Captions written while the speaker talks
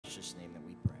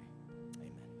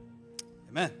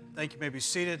Amen. Thank you. You may be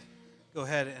seated. Go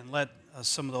ahead and let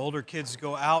some of the older kids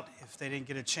go out if they didn't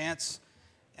get a chance.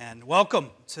 And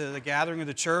welcome to the gathering of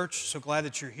the church. So glad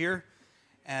that you're here.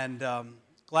 And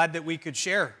glad that we could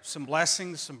share some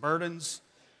blessings, some burdens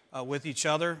with each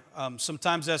other.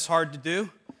 Sometimes that's hard to do.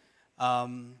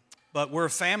 But we're a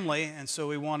family, and so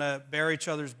we want to bear each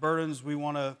other's burdens. We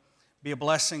want to be a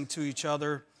blessing to each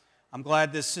other. I'm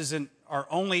glad this isn't our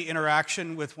only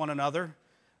interaction with one another.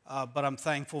 But I'm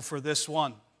thankful for this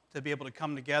one, to be able to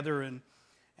come together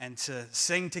and to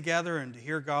sing together and to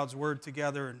hear God's word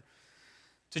together and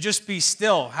to just be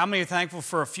still. How many are thankful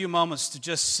for a few moments to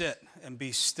just sit and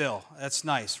be still? That's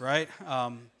nice, right?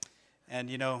 And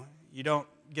you know, you don't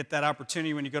get that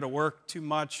opportunity when you go to work too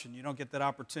much, and you don't get that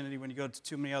opportunity when you go to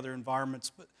too many other environments,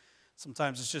 but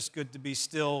sometimes it's just good to be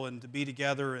still and to be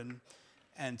together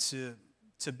and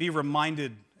to be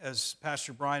reminded, as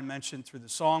Pastor Brian mentioned, through the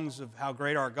songs of how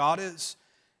great our God is,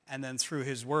 and then through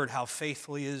His Word, how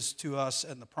faithful He is to us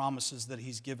and the promises that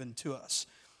He's given to us.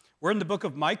 We're in the book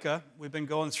of Micah. We've been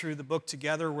going through the book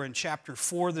together. We're in chapter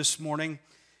 4 this morning.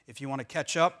 If you want to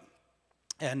catch up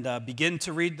and begin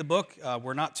to read the book,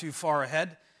 we're not too far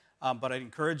ahead, but I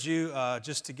encourage you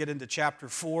just to get into chapter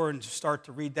 4 and to start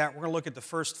to read that. We're going to look at the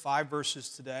first 5 verses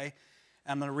today.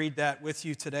 I'm going to read that with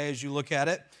you today as you look at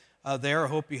it. I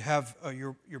hope you have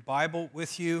your Bible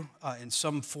with you in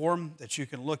some form that you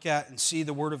can look at and see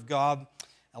the Word of God,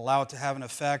 allow it to have an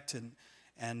effect,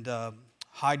 and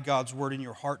hide God's Word in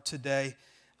your heart today.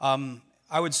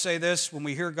 I would say this: when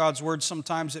we hear God's Word,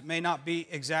 sometimes it may not be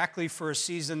exactly for a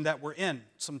season that we're in.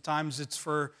 Sometimes it's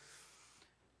for,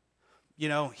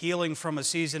 healing from a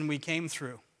season we came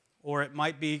through, or it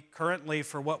might be currently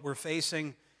for what we're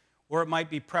facing, or it might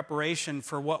be preparation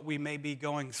for what we may be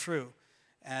going through.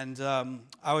 And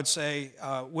I would say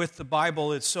with the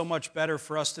Bible, it's so much better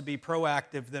for us to be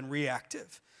proactive than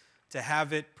reactive, to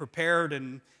have it prepared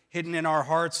and hidden in our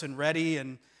hearts and ready,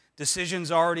 and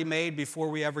decisions already made before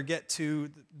we ever get to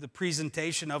the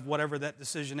presentation of whatever that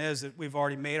decision is, that we've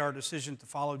already made our decision to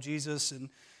follow Jesus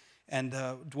and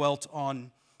dwelt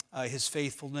on His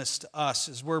faithfulness to us.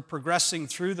 As we're progressing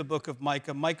through the book of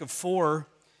Micah, Micah 4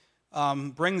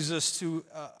 brings us to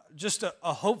just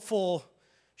a hopeful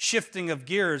shifting of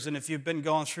gears. And if you've been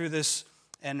going through this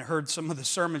and heard some of the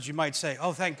sermons, you might say,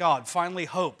 oh, thank God, finally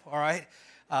hope, all right?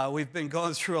 We've been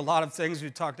going through a lot of things.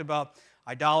 We talked about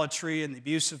idolatry and the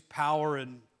abuse of power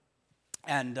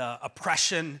and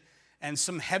oppression and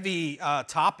some heavy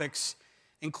topics,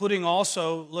 including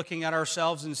also looking at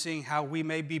ourselves and seeing how we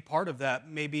may be part of that,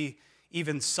 maybe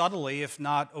even subtly, if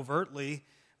not overtly,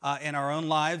 in our own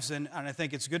lives. And I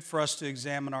think it's good for us to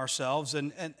examine ourselves.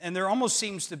 And there almost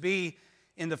seems to be,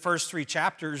 in the first 3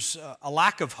 chapters, a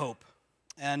lack of hope.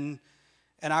 And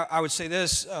I would say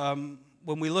this,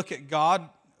 when we look at God,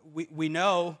 we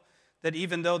know that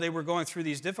even though they were going through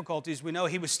these difficulties, we know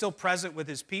He was still present with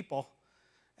His people.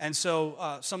 And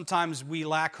so sometimes we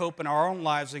lack hope in our own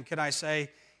lives. And can I say,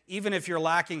 even if you're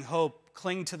lacking hope,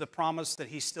 cling to the promise that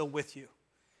He's still with you.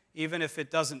 Even if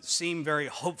it doesn't seem very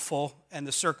hopeful and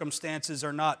the circumstances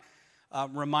are not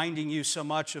reminding you so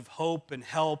much of hope and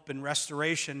help and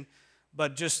restoration,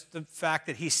 but just the fact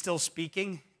that He's still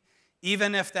speaking,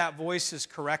 even if that voice is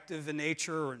corrective in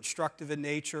nature or instructive in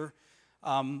nature,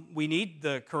 we need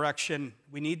the correction,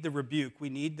 we need the rebuke, we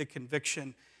need the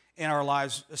conviction in our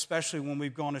lives, especially when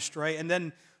we've gone astray. And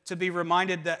then to be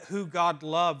reminded that who God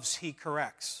loves, He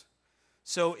corrects.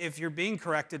 So if you're being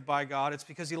corrected by God, it's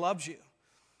because He loves you.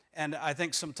 And I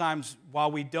think sometimes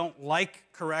while we don't like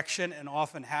correction and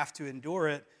often have to endure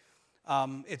it,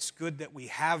 it's good that we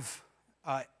have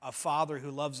a Father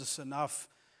who loves us enough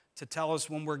to tell us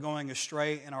when we're going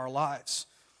astray in our lives.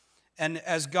 And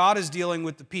as God is dealing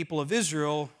with the people of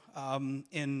Israel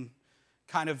in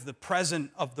kind of the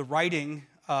present of the writing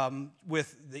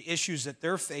with the issues that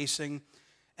they're facing,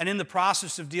 and in the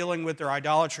process of dealing with their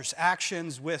idolatrous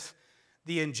actions, with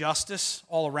the injustice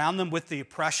all around them, with the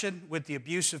oppression, with the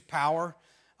abuse of power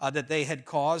that they had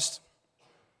caused.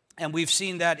 And we've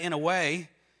seen that in a way,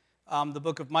 the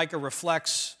book of Micah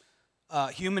reflects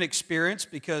human experience,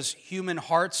 because human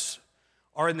hearts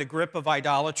are in the grip of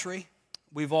idolatry.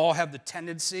 We've all have the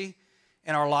tendency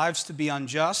in our lives to be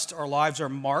unjust. Our lives are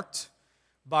marked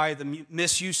by the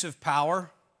misuse of power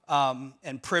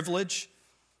and privilege,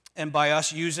 and by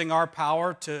us using our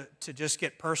power to just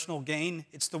get personal gain.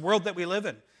 It's the world that we live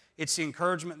in. It's the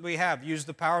encouragement we have. Use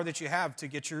the power that you have to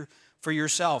get for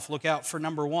yourself. Look out for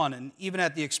number one, and even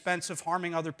at the expense of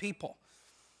harming other people.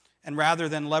 And rather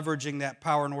than leveraging that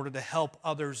power in order to help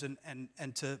others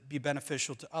and to be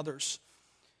beneficial to others.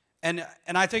 And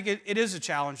I think it is a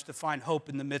challenge to find hope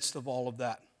in the midst of all of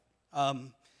that.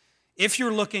 If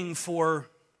you're looking for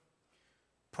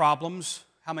problems,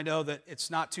 how many know that it's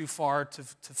not too far to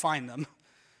find them?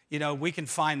 You know, we can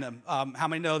find them. How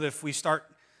many know that if we start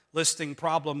listing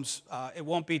problems, it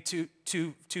won't be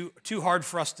too hard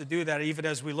for us to do that even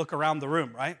as we look around the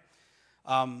room, right?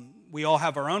 We all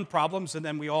have our own problems, and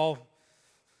then we all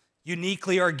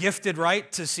uniquely are gifted,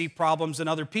 right, to see problems in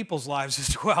other people's lives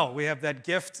as well. We have that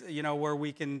gift, you know, where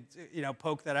we can, you know,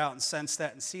 poke that out and sense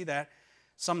that and see that.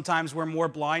 Sometimes we're more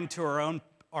blind to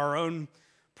our own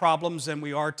problems than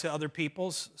we are to other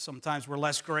people's. Sometimes we're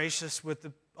less gracious with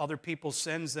the other people's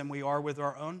sins than we are with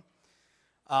our own.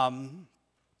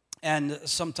 And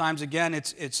sometimes, again,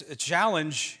 it's a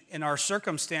challenge in our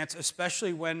circumstance,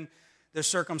 especially when the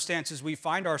circumstances we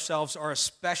find ourselves are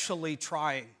especially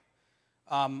trying.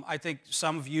 I think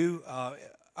some of you,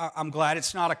 I'm glad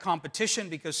it's not a competition,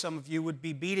 because some of you would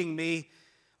be beating me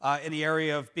in the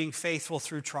area of being faithful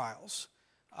through trials.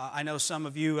 I know some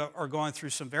of you are going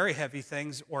through some very heavy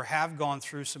things, or have gone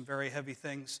through some very heavy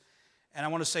things. And I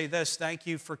want to say this: thank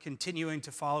you for continuing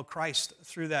to follow Christ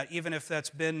through that, even if that's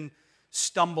been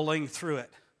stumbling through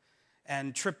it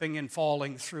and tripping and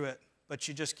falling through it. But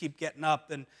you just keep getting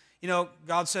up. And, you know,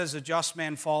 God says a just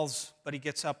man falls, but he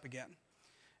gets up again.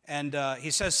 And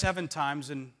he says 7 times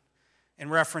in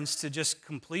reference to just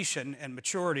completion and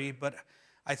maturity, but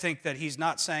I think that he's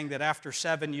not saying that after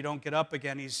 7 you don't get up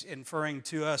again. He's implying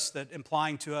to us that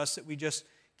we just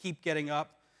keep getting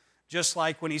up. Just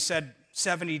like when he said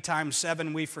 70 times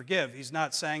 7 we forgive. He's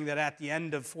not saying that at the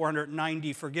end of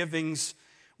 490 forgivings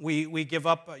we give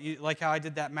up. You like how I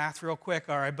did that math real quick?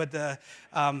 All right, but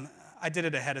I did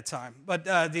it ahead of time. But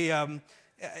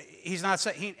he's not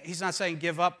saying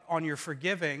give up on your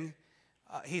forgiving.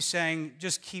 He's saying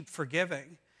just keep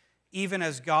forgiving, even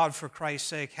as God, for Christ's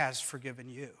sake, has forgiven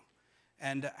you.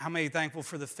 And how many are thankful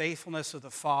for the faithfulness of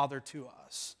the Father to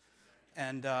us?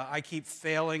 And I keep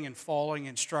failing and falling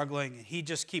and struggling, and he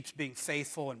just keeps being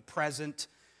faithful and present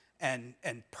and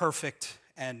perfect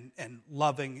and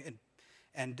loving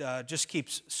and just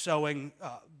keeps sowing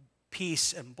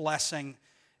peace and blessing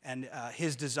and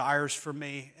his desires for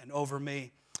me and over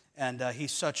me. And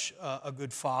he's such a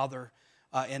good father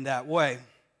in that way.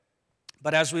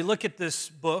 But as we look at this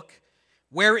book,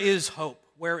 where is hope?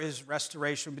 Where is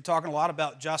restoration? We've been talking a lot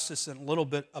about justice and a little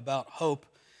bit about hope.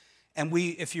 And we,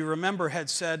 if you remember, had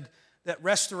said that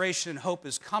restoration and hope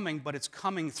is coming, but it's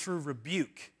coming through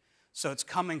rebuke. So it's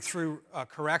coming through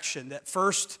correction. That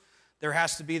first there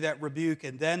has to be that rebuke,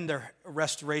 and then the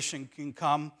restoration can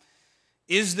come.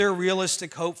 Is there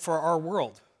realistic hope for our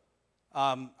world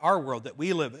that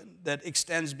we live in, that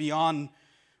extends beyond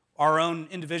our own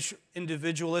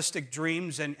individualistic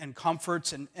dreams and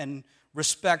comforts and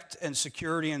respect and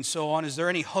security and so on? Is there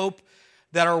any hope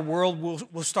that our world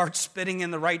will start spinning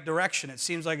in the right direction? It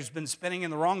seems like it's been spinning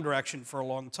in the wrong direction for a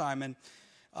long time. And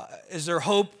is there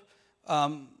hope,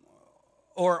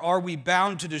 or are we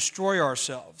bound to destroy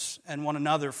ourselves and one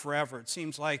another forever? It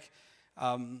seems like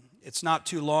it's not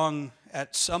too long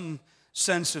at some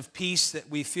sense of peace that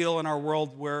we feel in our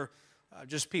world where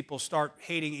just people start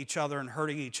hating each other and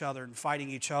hurting each other and fighting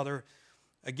each other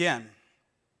again.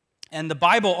 And the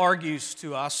Bible argues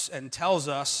to us and tells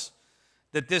us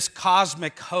that this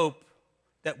cosmic hope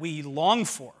that we long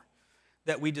for,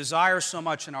 that we desire so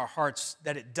much in our hearts,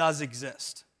 that it does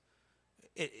exist.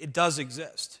 It does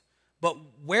exist. But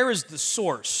where is the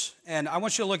source? And I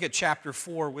want you to look at chapter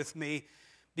 4 with me,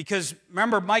 because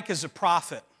remember, Micah is a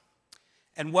prophet.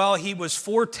 And while he was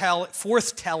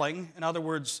forthtelling, in other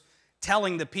words,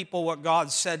 telling the people what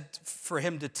God said for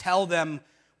him to tell them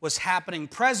was happening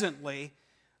presently,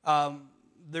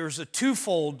 there's a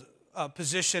twofold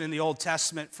position in the Old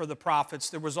Testament for the prophets.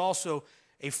 There was also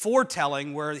a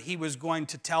foretelling where he was going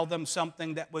to tell them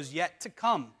something that was yet to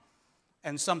come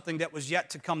and something that was yet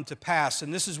to come to pass.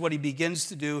 And this is what he begins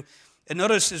to do. And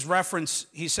notice his reference,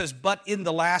 he says, but in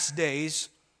the last days.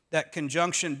 That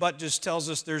conjunction, but just tells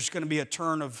us there's going to be a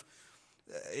turn of,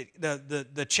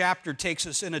 the chapter takes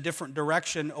us in a different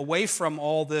direction, away from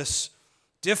all this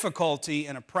difficulty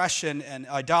and oppression and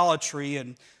idolatry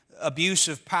and abuse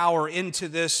of power, into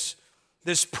this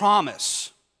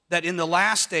promise that in the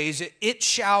last days it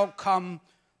shall come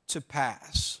to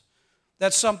pass.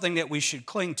 That's something that we should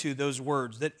cling to, those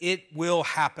words, that it will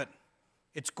happen.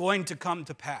 It's going to come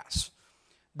to pass.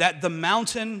 That the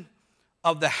mountain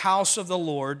of the house of the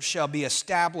Lord shall be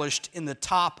established in the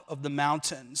top of the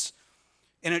mountains,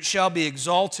 and it shall be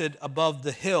exalted above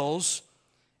the hills,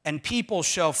 and people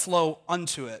shall flow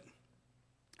unto it.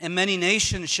 And many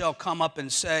nations shall come up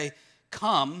and say,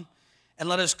 come, and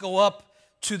let us go up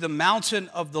to the mountain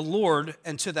of the Lord,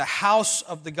 and to the house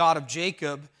of the God of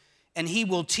Jacob, and he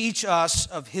will teach us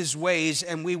of his ways,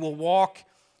 and we will walk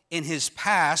in his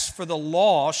paths. For the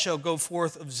law shall go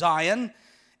forth of Zion,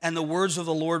 and the words of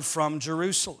the Lord from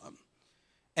Jerusalem.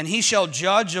 And he shall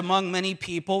judge among many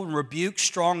people, and rebuke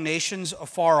strong nations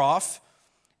afar off,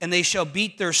 and they shall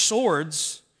beat their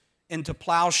swords into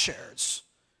plowshares,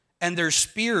 and their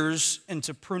spears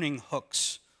into pruning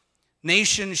hooks.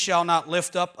 Nation shall not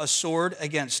lift up a sword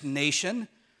against nation,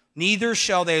 neither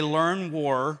shall they learn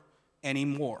war any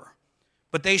more.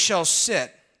 But they shall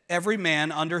sit, every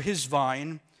man under his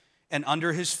vine and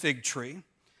under his fig tree,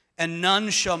 and none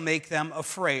shall make them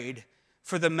afraid,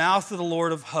 for the mouth of the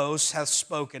Lord of hosts hath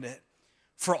spoken it.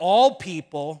 For all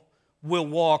people will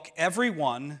walk, every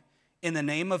one, in the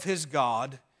name of his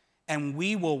God, and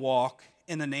we will walk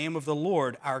in the name of the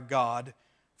Lord our God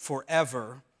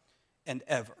forever and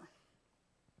ever.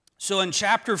 So in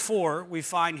chapter 4, we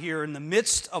find here in the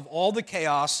midst of all the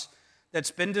chaos that's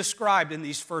been described in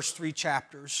these first 3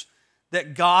 chapters,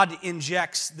 that God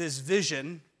injects this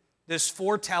vision, this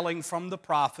foretelling from the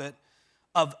prophet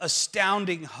of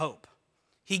astounding hope.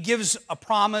 He gives a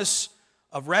promise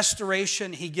of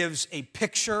restoration. He gives a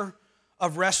picture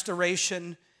of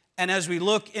restoration. And as we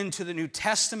look into the New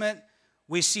Testament,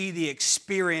 we see the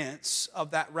experience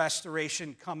of that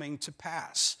restoration coming to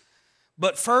pass.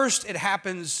 But first, it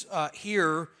happens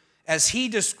here, as he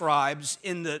describes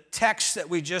in the text that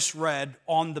we just read,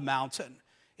 on the mountain.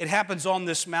 It happens on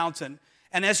this mountain.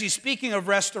 And as he's speaking of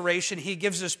restoration, he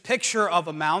gives this picture of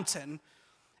a mountain.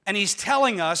 And he's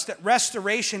telling us that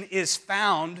restoration is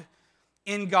found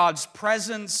in God's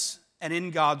presence and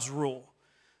in God's rule.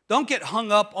 Don't get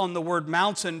hung up on the word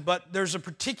mountain, but there's a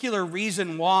particular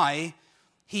reason why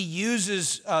he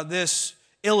uses this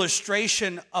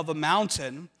illustration of a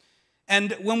mountain.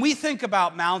 And when we think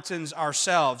about mountains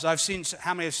ourselves,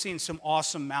 how many have seen some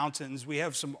awesome mountains? We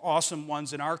have some awesome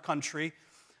ones in our country.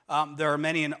 There are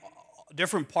many in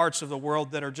different parts of the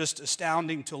world that are just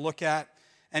astounding to look at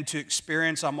and to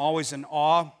experience. I'm always in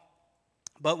awe.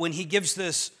 But when he gives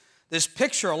this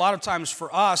picture, a lot of times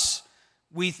for us,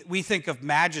 we think of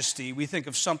majesty. We think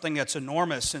of something that's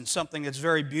enormous and something that's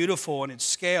very beautiful in its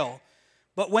scale.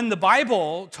 But when the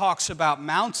Bible talks about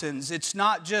mountains, it's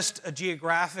not just a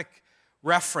geographic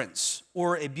reference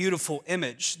or a beautiful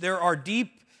image. There are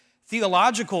deep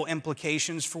theological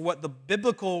implications for what the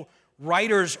biblical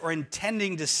writers are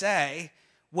intending to say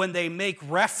when they make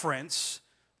reference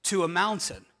to a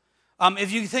mountain.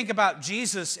 If you think about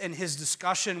Jesus and his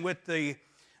discussion with the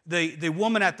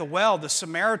woman at the well, the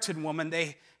Samaritan woman,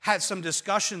 they had some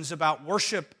discussions about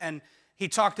worship, and he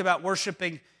talked about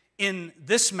worshiping in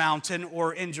this mountain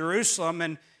or in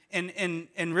Jerusalem,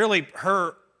 and really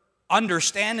her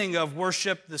understanding of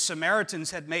worship, the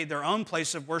Samaritans had made their own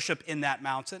place of worship in that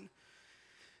mountain.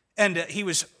 And he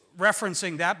was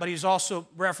referencing that, but he's also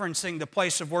referencing the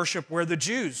place of worship where the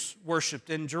Jews worshiped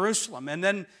in Jerusalem and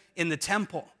then in the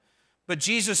temple. But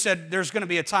Jesus said there's going to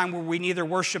be a time where we neither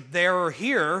worship there or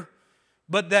here,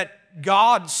 but that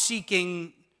God's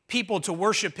seeking people to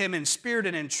worship him in spirit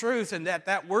and in truth, and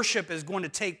that worship is going to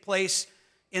take place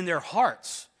in their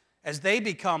hearts as they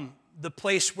become the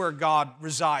place where God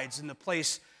resides and the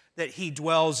place that he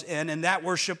dwells in. And that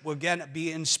worship will again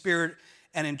be in spirit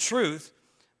and in truth.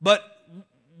 But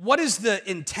what is the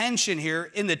intention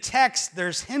here? In the text,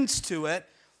 there's hints to it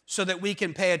so that we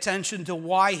can pay attention to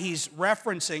why he's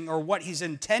referencing or what he's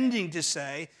intending to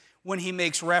say when he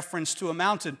makes reference to a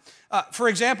mountain. For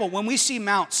example, when we see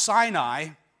Mount Sinai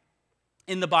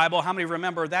in the Bible, how many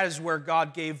remember that is where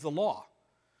God gave the law?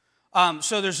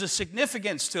 So there's a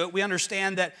significance to it. We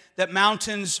understand that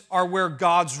mountains are where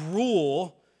God's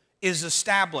rule is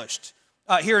established.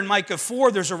 Here in Micah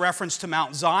 4, there's a reference to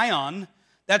Mount Zion.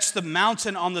 That's the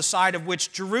mountain on the side of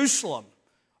which Jerusalem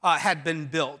had been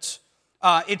built.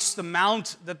 It's the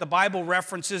mount that the Bible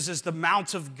references as the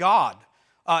Mount of God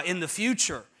in the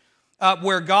future,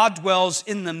 where God dwells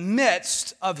in the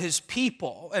midst of his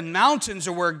people. And mountains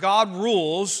are where God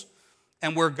rules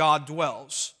and where God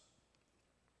dwells.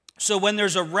 So when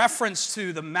there's a reference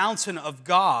to the mountain of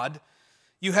God,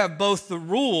 you have both the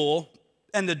rule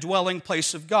and the dwelling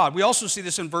place of God. We also see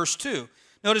this in verse 2.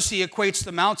 Notice he equates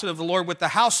the mountain of the Lord with the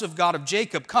house of God of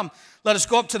Jacob. Come, let us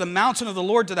go up to the mountain of the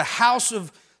Lord, to the house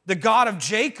of the God of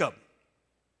Jacob.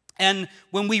 And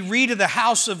when we read of the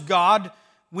house of God,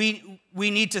 we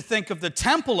need to think of the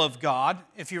temple of God.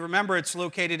 If you remember, it's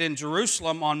located in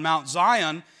Jerusalem on Mount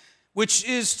Zion, which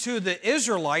is to the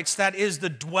Israelites, that is the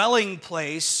dwelling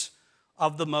place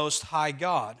of the Most High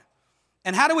God.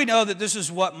 And how do we know that this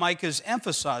is what Micah is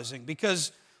emphasizing?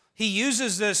 Because he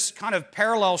uses this kind of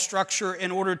parallel structure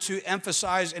in order to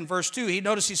emphasize in verse 2.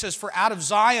 Notice he says, for out of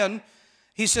Zion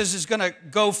he says, is going to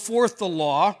go forth the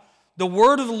law. The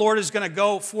word of the Lord is going to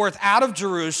go forth out of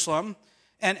Jerusalem.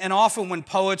 And often when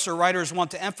poets or writers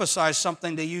want to emphasize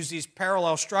something, they use these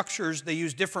parallel structures. They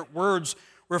use different words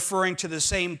referring to the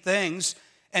same things.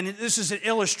 And this is an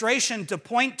illustration to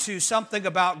point to something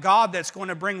about God that's going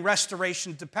to bring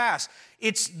restoration to pass.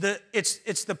 It's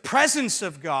the presence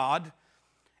of God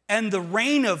and the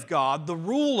reign of God, the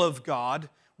rule of God.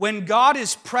 When God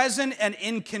is present and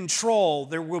in control,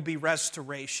 there will be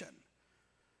restoration.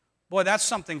 Boy, that's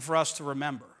something for us to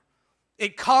remember.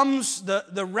 It comes,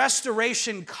 the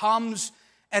restoration comes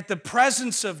at the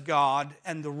presence of God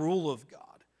and the rule of God.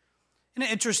 Isn't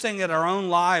it interesting that our own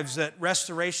lives, that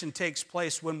restoration takes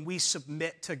place when we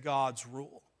submit to God's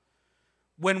rule,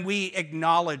 when we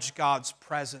acknowledge God's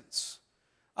presence.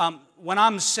 When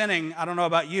I'm sinning, I don't know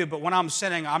about you, but when I'm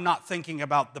sinning, I'm not thinking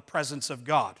about the presence of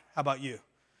God. How about you?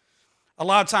 A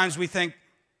lot of times we think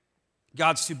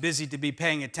God's too busy to be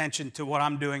paying attention to what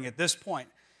I'm doing at this point.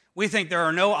 We think there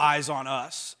are no eyes on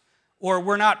us, or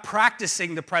we're not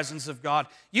practicing the presence of God.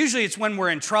 Usually it's when we're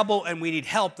in trouble and we need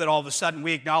help that all of a sudden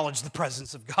we acknowledge the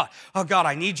presence of God. Oh, God,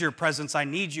 I need your presence. I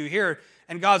need you here.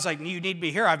 And God's like, you need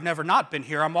me here. I've never not been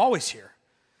here. I'm always here.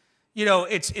 You know,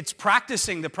 it's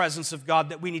practicing the presence of God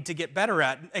that we need to get better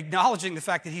at, acknowledging the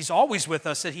fact that he's always with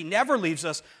us, that he never leaves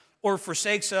us or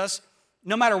forsakes us,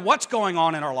 no matter what's going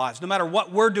on in our lives, no matter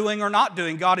what we're doing or not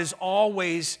doing. God is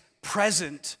always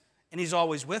present and he's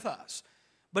always with us.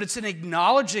 But it's in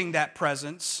acknowledging that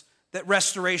presence that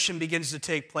restoration begins to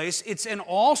take place. It's in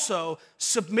also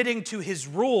submitting to his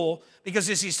rule, because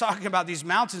as he's talking about these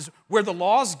mountains where the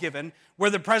law is given, where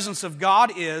the presence of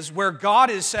God is, where God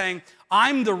is saying,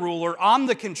 I'm the ruler, I'm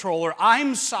the controller,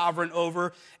 I'm sovereign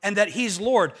over, and that he's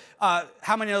Lord.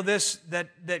 How many know this, that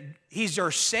he's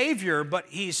your Savior, but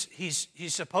he's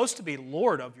supposed to be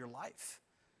Lord of your life?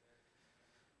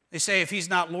 They say if he's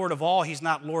not Lord of all, he's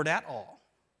not Lord at all.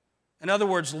 In other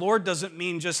words, Lord doesn't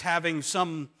mean just having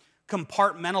some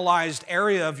compartmentalized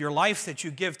area of your life that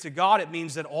you give to God. It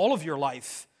means that all of your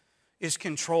life is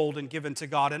controlled and given to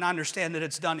God. And I understand that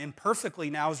it's done imperfectly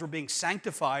now as we're being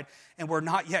sanctified and we're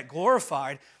not yet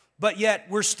glorified, but yet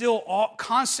we're still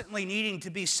constantly needing to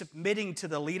be submitting to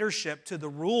the leadership, to the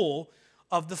rule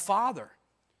of the Father.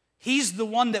 He's the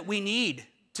one that we need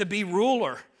to be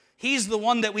ruler. He's the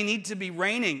one that we need to be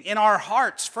reigning in our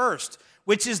hearts first,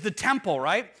 which is the temple,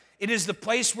 right? It is the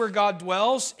place where God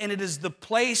dwells, and it is the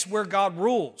place where God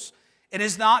rules. And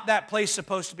is not that place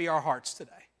supposed to be our hearts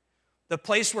today? The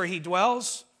place where he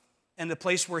dwells and the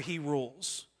place where he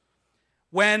rules.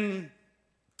 When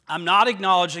I'm not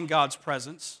acknowledging God's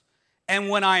presence, and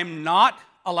when I'm not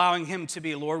allowing him to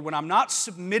be Lord, when I'm not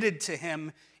submitted to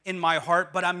him in my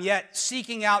heart, but I'm yet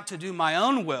seeking out to do my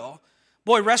own will,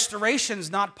 boy, restoration's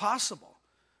not possible.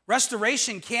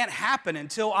 Restoration can't happen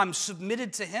until I'm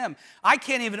submitted to him. I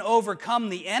can't even overcome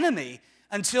the enemy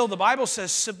until the Bible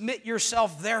says, submit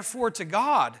yourself therefore to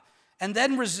God, and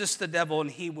then resist the devil and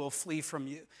he will flee from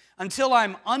you. Until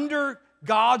I'm under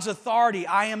God's authority,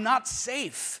 I am not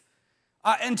safe.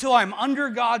 Until I'm under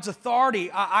God's authority,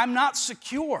 I'm not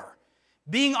secure.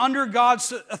 Being under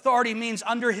God's authority means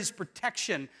under his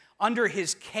protection, under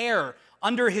his care,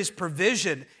 under his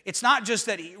provision. It's not just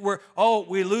that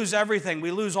we lose everything. We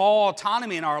lose all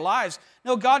autonomy in our lives.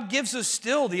 No, God gives us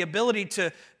still the ability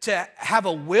to have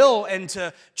a will and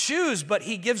to choose, but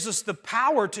he gives us the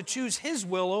power to choose his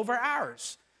will over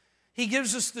ours. He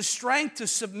gives us the strength to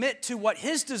submit to what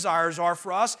his desires are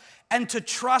for us and to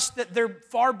trust that they're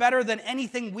far better than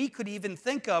anything we could even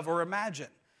think of or imagine.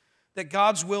 That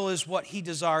God's will is what he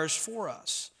desires for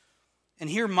us. And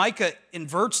here Micah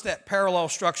inverts that parallel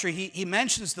structure. He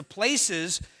mentions the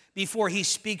places before he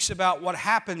speaks about what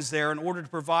happens there in order to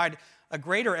provide a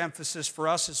greater emphasis for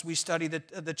us as we study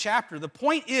the chapter. The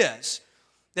point is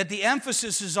that the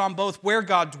emphasis is on both where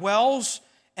God dwells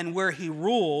and where he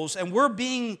rules. And we're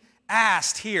being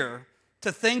asked here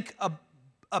to think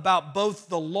about both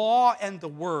the law and the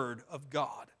word of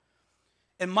God.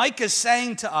 And Micah is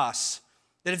saying to us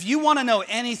that if you want to know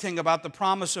anything about the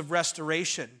promise of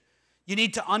restoration, you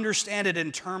need to understand it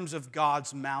in terms of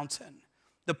God's mountain,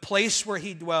 the place where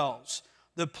he dwells,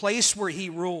 the place where he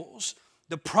rules.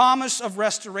 The promise of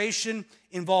restoration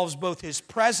involves both his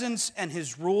presence and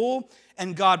his rule,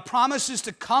 and God promises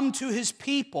to come to his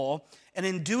people, and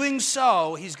in doing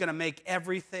so, he's going to make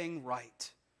everything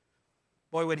right.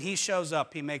 Boy, when he shows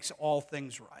up, he makes all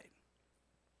things right.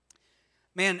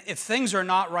 Man, if things are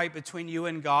not right between you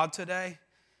and God today,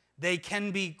 they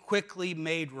can be quickly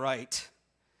made right.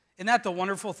 Isn't that the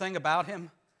wonderful thing about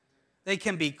him? They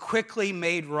can be quickly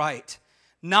made right.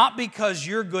 Not because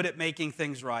you're good at making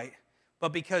things right,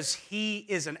 but because he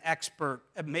is an expert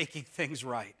at making things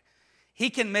right. He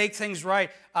can make things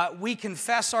right. We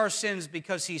confess our sins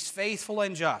because he's faithful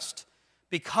and just,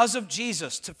 because of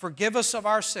Jesus, to forgive us of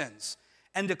our sins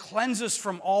and to cleanse us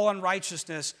from all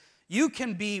unrighteousness. You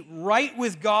can be right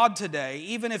with God today,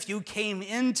 even if you came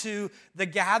into the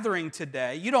gathering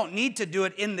today. You don't need to do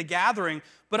it in the gathering,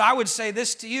 but I would say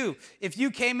this to you. If you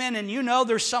came in and you know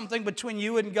there's something between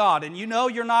you and God, and you know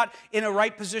you're not in a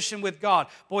right position with God,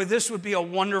 boy, this would be a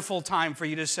wonderful time for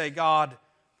you to say, God,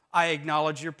 I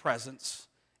acknowledge your presence,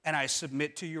 and I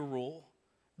submit to your rule.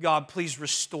 God, please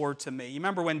restore to me. You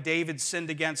remember when David sinned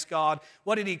against God?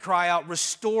 What did he cry out?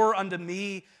 Restore unto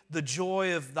me the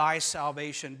joy of thy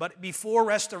salvation. But before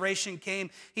restoration came,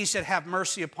 he said, have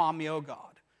mercy upon me, O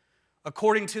God.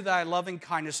 According to thy loving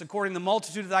kindness, according to the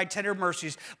multitude of thy tender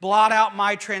mercies, blot out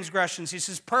my transgressions. He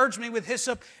says, purge me with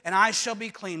hyssop, and I shall be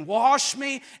clean. Wash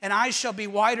me, and I shall be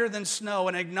whiter than snow.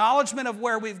 An acknowledgement of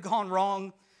where we've gone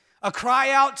wrong. A cry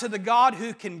out to the God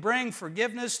who can bring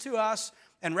forgiveness to us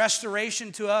and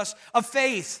restoration to us. A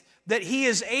faith that he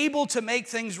is able to make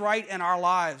things right in our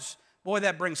lives. Boy,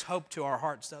 that brings hope to our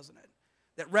hearts, doesn't it?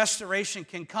 That restoration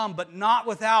can come, but not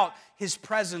without his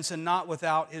presence and not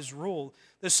without his rule.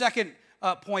 The second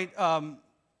point, I'm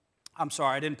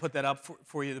sorry, I didn't put that up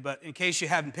for you, but in case you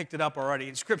haven't picked it up already,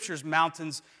 in Scripture's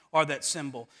mountains are that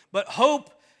symbol. But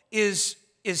hope is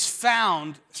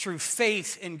found through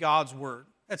faith in God's word.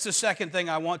 That's the second thing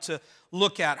I want to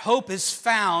look at. Hope is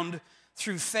found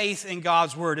through faith in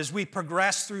God's word. As we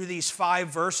progress through these 5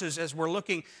 verses, as we're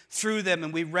looking through them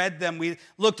and we read them, we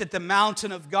looked at the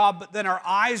mountain of God, but then our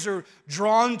eyes are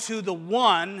drawn to the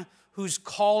one who's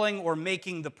calling or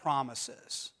making the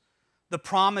promises, the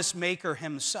promise maker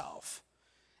himself.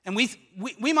 And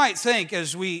we might think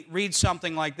as we read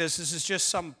something like this is just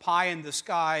some pie in the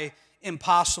sky,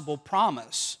 impossible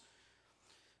promise.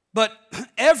 But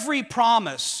every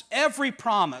promise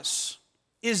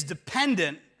is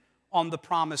dependent on the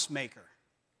promise maker.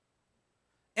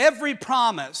 Every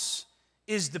promise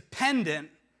is dependent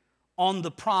on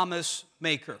the promise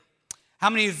maker. How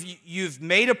many of you've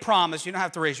made a promise? You don't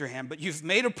have to raise your hand, but you've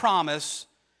made a promise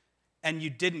and you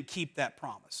didn't keep that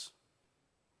promise.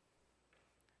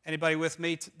 Anybody with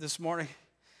me this morning?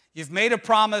 You've made a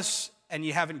promise and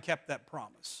you haven't kept that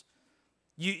promise.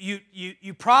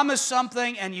 You promised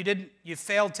something and you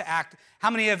failed to act.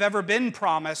 How many have ever been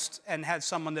promised and had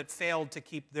someone that failed to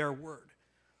keep their word?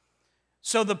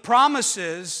 So the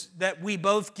promises that we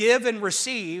both give and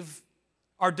receive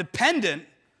are dependent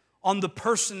on the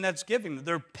person that's giving them.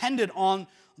 They're dependent on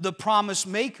the promise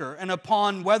maker and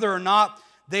upon whether or not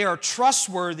they are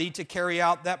trustworthy to carry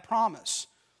out that promise.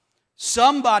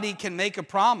 Somebody can make a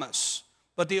promise,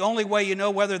 but the only way you know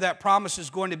whether that promise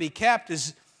is going to be kept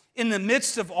is in the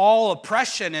midst of all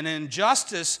oppression and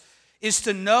injustice is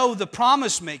to know the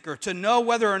promise maker, to know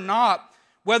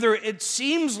whether it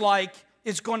seems like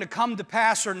it's going to come to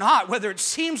pass or not, whether it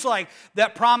seems like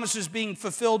that promise is being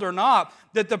fulfilled or not,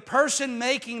 that the person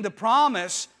making the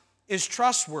promise is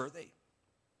trustworthy.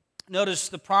 Notice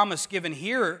the promise given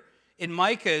here in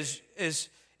Micah is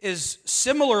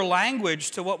similar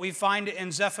language to what we find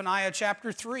in Zephaniah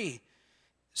chapter 3.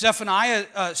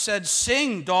 Zephaniah said,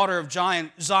 sing, daughter of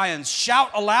Zion,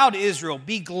 shout aloud, Israel,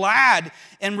 be glad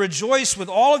and rejoice with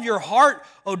all of your heart,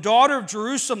 O daughter of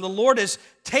Jerusalem. The Lord has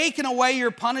taken away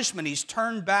your punishment. He's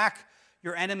turned back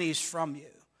your enemies from you.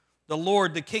 The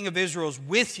Lord, the King of Israel, is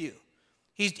with you.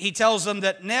 He tells them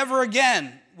that never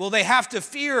again will they have to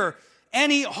fear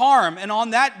any harm. And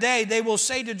on that day they will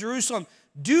say to Jerusalem,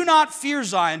 do not fear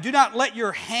Zion. Do not let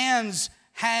your hands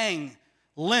hang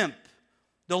limp.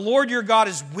 The Lord your God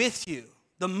is with you,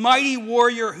 the mighty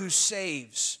warrior who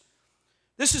saves.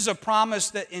 This is a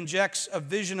promise that injects a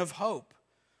vision of hope.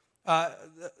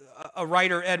 A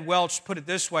writer, Ed Welch, put it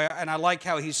this way, and I like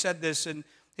how he said this in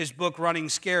his book, Running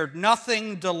Scared.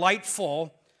 Nothing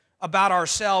delightful about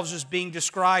ourselves is being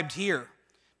described here.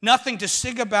 Nothing to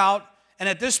sing about, and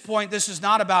at this point, this is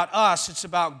not about us, it's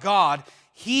about God.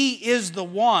 He is the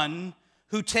one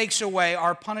who takes away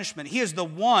our punishment. He is the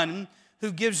one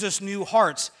who gives us new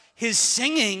hearts. His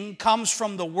singing comes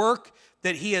from the work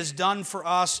that he has done for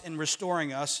us in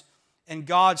restoring us, and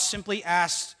God simply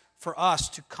asks for us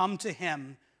to come to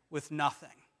him with nothing.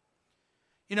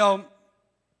 You know,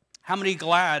 how many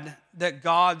glad that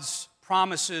God's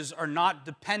promises are not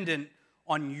dependent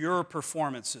on your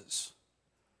performances?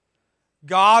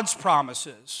 God's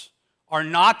promises are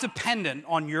not dependent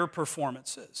on your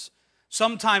performances.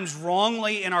 Sometimes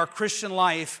wrongly in our Christian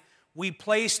life, we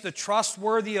place the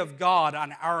trustworthy of God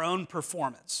on our own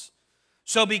performance.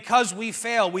 So because we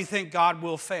fail, we think God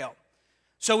will fail.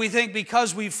 So we think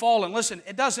because we've fallen, listen,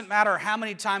 it doesn't matter how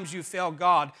many times you fail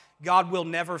God, God will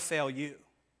never fail you.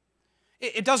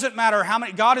 It doesn't matter how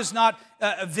many, God is not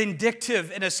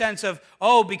vindictive in a sense of,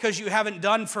 oh, because you haven't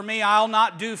done for me, I'll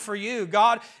not do for you.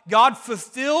 God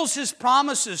fulfills His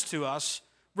promises to us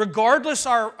regardless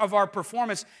of our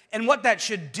performance. And what that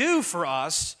should do for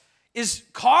us is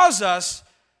cause us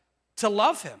to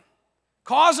love Him.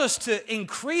 Cause us to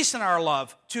increase in our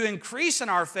love, to increase in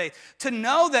our faith, to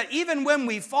know that even when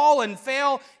we fall and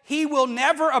fail, He will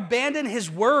never abandon His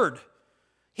word.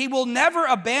 He will never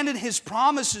abandon His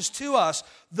promises to us.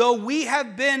 Though we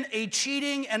have been a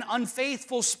cheating and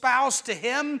unfaithful spouse to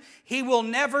Him, He will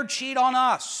never cheat on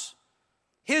us.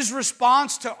 His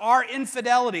response to our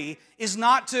infidelity is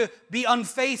not to be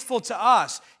unfaithful to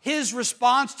us. His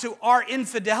response to our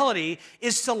infidelity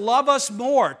is to love us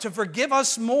more, to forgive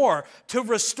us more, to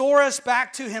restore us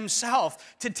back to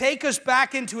Himself, to take us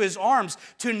back into His arms,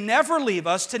 to never leave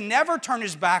us, to never turn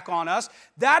His back on us.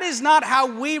 That is not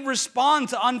how we respond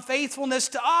to unfaithfulness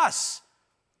to us.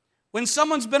 When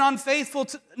someone's been unfaithful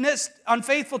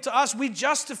to us, we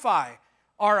justify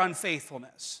our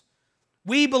unfaithfulness.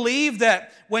 We believe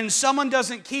that when someone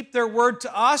doesn't keep their word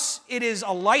to us, it is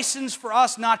a license for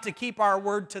us not to keep our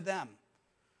word to them.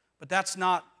 But that's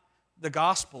not the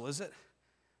gospel, is it?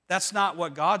 That's not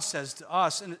what God says to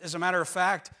us. And as a matter of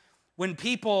fact, when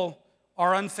people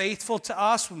are unfaithful to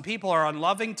us, when people are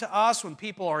unloving to us, when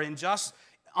people are unjust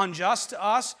to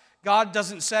us, God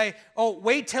doesn't say, oh,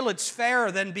 wait till it's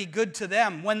fair, then be good to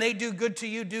them. When they do good to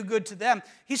you, do good to them.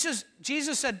 He says,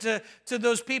 Jesus said to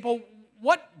those people,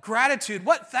 what gratitude,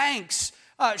 what thanks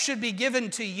should be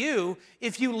given to you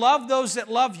if you love those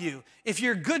that love you, if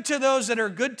you're good to those that are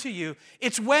good to you.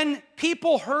 It's when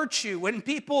people hurt you, when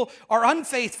people are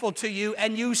unfaithful to you,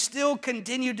 and you still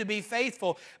continue to be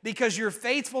faithful because your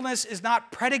faithfulness is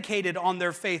not predicated on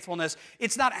their faithfulness.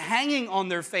 It's not hanging on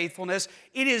their faithfulness.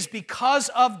 It is because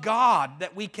of God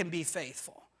that we can be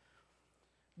faithful.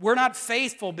 We're not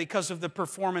faithful because of the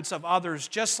performance of others,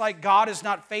 just like God is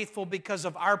not faithful because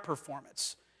of our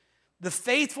performance. The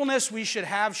faithfulness we should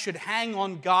have should hang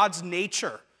on God's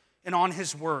nature and on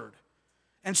His word.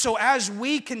 And so as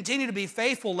we continue to be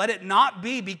faithful, let it not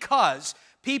be because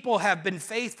people have been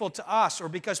faithful to us or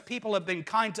because people have been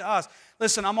kind to us.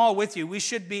 Listen, I'm all with you. We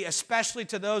should be, especially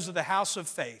to those of the house of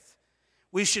faith,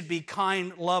 we should be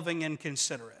kind, loving, and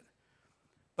considerate.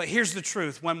 But here's the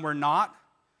truth. When we're not,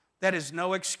 that is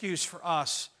no excuse for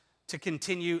us to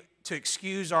continue to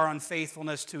excuse our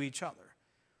unfaithfulness to each other.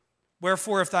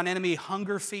 Wherefore, if thine enemy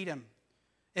hunger, feed him.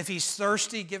 If he's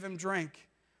thirsty, give him drink.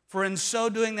 For in so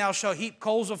doing thou shalt heap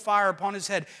coals of fire upon his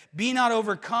head. Be not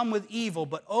overcome with evil,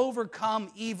 but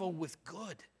overcome evil with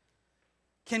good.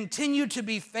 Continue to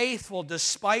be faithful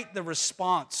despite the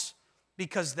response,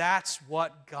 because that's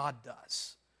what God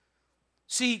does.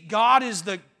 See, God is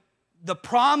the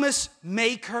promise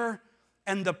maker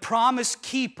and the promise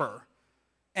keeper,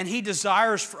 and He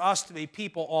desires for us to be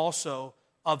people also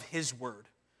of His word.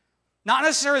 Not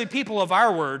necessarily people of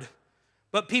our word,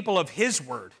 but people of His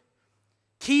word.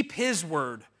 Keep His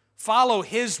word. Follow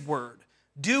His word.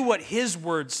 Do what His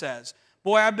word says.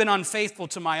 Boy, I've been unfaithful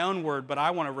to my own word, but I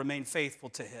want to remain faithful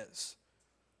to His.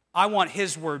 I want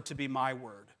His word to be my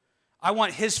word. I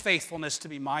want His faithfulness to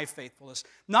be my faithfulness.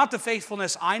 Not the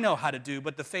faithfulness I know how to do,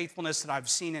 but the faithfulness that I've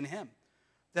seen in Him,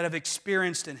 that I've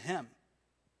experienced in Him.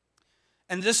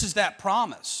 And this is that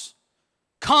promise.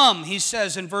 Come, He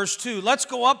says in verse 2, let's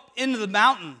go up into the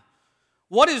mountain.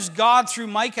 What is God through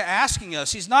Micah asking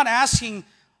us? He's not asking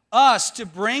us to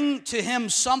bring to Him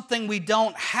something we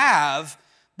don't have,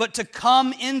 but to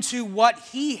come into what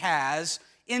He has,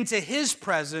 into His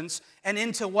presence, and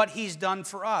into what He's done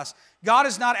for us. God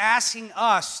is not asking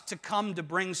us to come to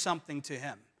bring something to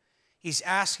Him. He's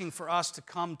asking for us to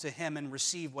come to Him and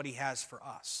receive what He has for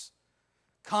us.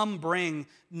 Come bring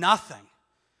nothing.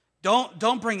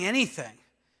 Don't bring anything.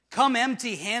 Come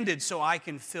empty-handed so I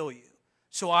can fill you,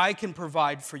 so I can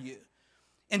provide for you.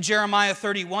 In Jeremiah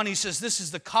 31, He says, this is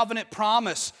the covenant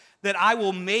promise that I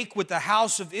will make with the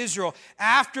house of Israel.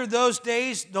 After those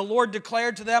days, the Lord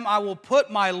declared to them, I will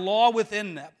put my law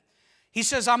within them. He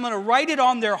says, I'm going to write it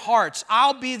on their hearts.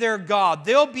 I'll be their God.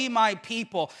 They'll be my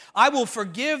people. I will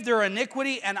forgive their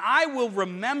iniquity, and I will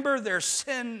remember their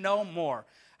sin no more.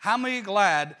 How many are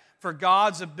glad for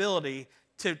God's ability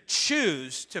to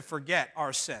choose to forget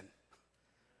our sin?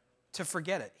 To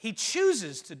forget it. He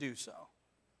chooses to do so.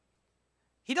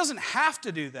 He doesn't have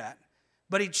to do that,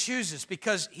 but He chooses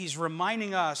because He's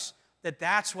reminding us that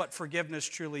that's what forgiveness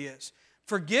truly is.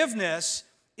 Forgiveness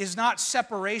is not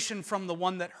separation from the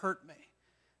one that hurt me.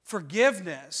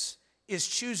 Forgiveness is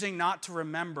choosing not to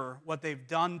remember what they've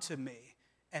done to me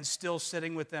and still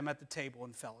sitting with them at the table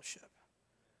in fellowship.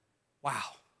 Wow.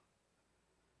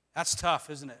 That's tough,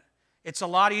 isn't it? It's a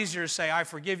lot easier to say, I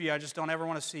forgive you, I just don't ever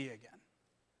want to see you again.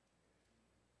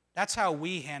 That's how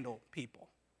we handle people.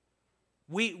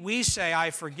 We say,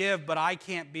 I forgive, but I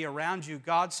can't be around you.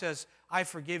 God says, I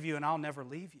forgive you and I'll never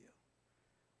leave you.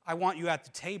 I want you at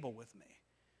the table with me.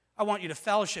 I want you to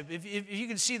fellowship. If you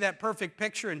can see that perfect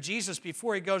picture in Jesus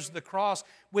before he goes to the cross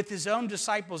with his own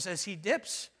disciples as he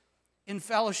dips in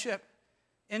fellowship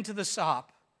into the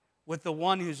sop with the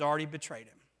one who's already betrayed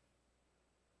him.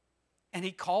 And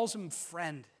he calls him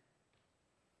friend.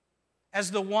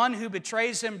 As the one who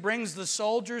betrays him brings the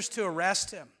soldiers to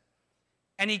arrest him.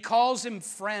 And he calls him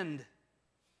friend.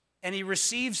 And he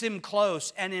receives him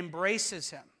close and embraces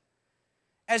him.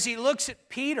 As he looks at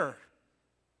Peter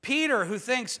who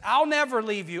thinks, I'll never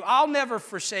leave you, I'll never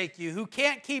forsake you, who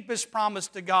can't keep his promise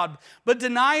to God, but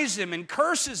denies him and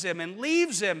curses him and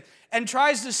leaves him and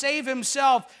tries to save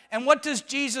himself. And what does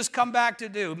Jesus come back to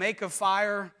do? Make a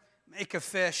fire, make a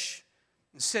fish,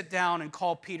 and sit down and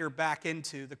call Peter back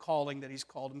into the calling that he's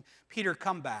called him. Peter,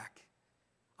 come back.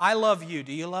 I love you.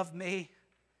 Do you love me?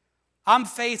 I'm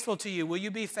faithful to you. Will you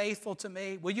be faithful to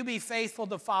me? Will you be faithful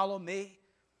to follow me?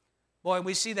 Boy,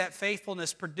 we see that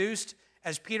faithfulness produced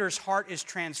as Peter's heart is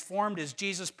transformed, as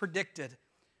Jesus predicted.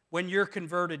 When you're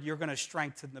converted, you're going to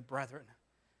strengthen the brethren.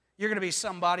 You're going to be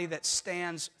somebody that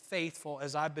stands faithful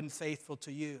as I've been faithful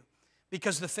to you,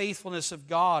 because the faithfulness of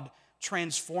God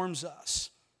transforms us.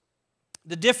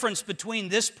 The difference between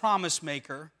this promise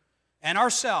maker and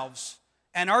ourselves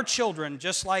and our children,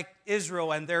 just like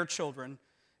Israel and their children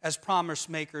as promise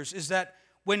makers, is that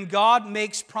when God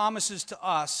makes promises to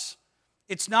us,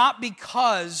 it's not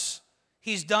because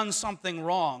he's done something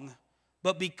wrong,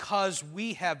 but because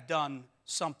we have done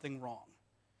something wrong.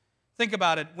 Think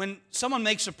about it. When someone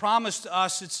makes a promise to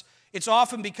us, it's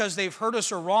often because they've hurt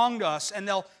us or wronged us, and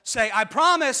they'll say, I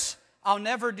promise I'll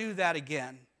never do that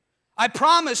again. I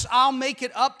promise I'll make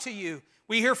it up to you.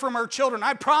 We hear from our children,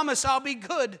 I promise I'll be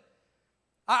good.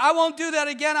 I won't do that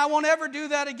again. I won't ever do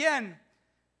that again.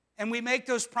 And we make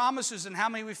those promises, and how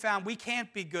many we found? We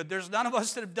can't be good. There's none of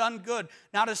us that have done good.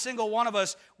 Not a single one of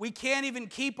us. We can't even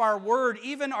keep our word,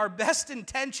 even our best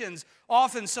intentions,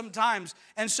 often sometimes.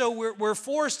 And so we're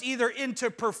forced either into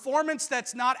performance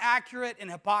that's not accurate and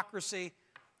hypocrisy,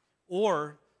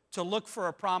 or to look for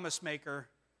a promise maker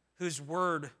whose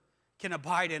word can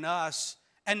abide in us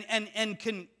and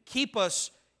can keep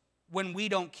us when we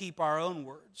don't keep our own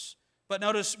words. But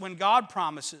notice, when God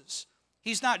promises,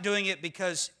 he's not doing it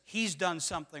because he's done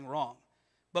something wrong,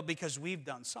 but because we've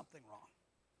done something wrong.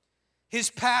 His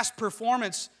past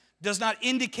performance does not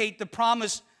indicate the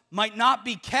promise might not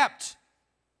be kept.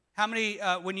 How many,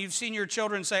 when you've seen your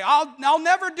children say, I'll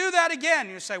never do that again,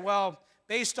 you say, well,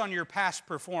 based on your past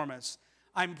performance,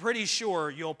 I'm pretty sure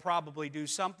you'll probably do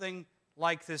something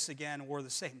like this again or the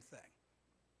same thing.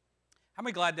 How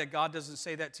many glad that God doesn't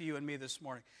say that to you and me this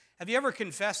morning? Have you ever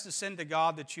confessed a sin to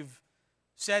God that you've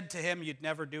said to him you'd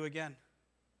never do again?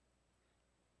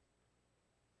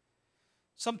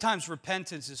 Sometimes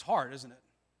repentance is hard, isn't it?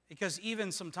 Because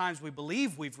even sometimes we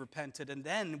believe we've repented and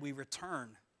then we return.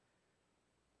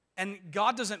 And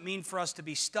God doesn't mean for us to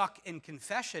be stuck in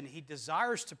confession. He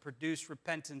desires to produce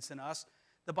repentance in us.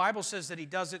 The Bible says that he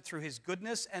does it through his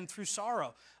goodness and through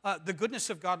sorrow. The goodness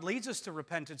of God leads us to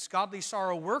repentance. Godly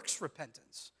sorrow works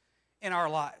repentance in our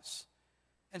lives.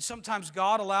 And sometimes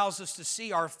God allows us to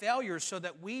see our failures so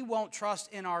that we won't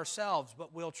trust in ourselves,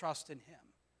 but we'll trust in him.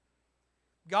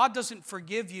 God doesn't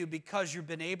forgive you because you've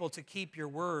been able to keep your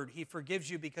word. He forgives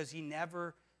you because he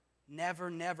never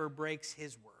breaks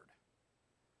his word.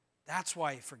 That's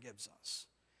why he forgives us.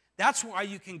 That's why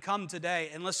you can come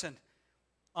today and listen,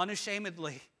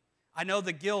 unashamedly. I know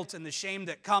the guilt and the shame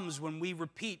that comes when we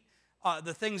repeat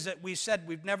the things that we said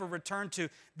we've never returned to.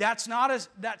 That's not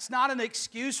an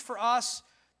excuse for us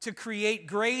to create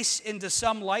grace into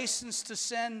some license to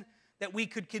sin, that we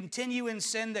could continue in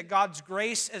sin, that God's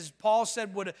grace, as Paul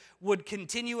said, would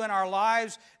continue in our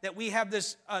lives, that we have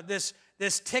this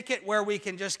ticket where we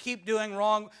can just keep doing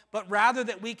wrong, but rather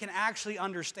that we can actually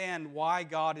understand why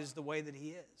God is the way that he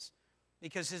is.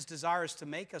 Because his desire is to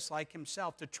make us like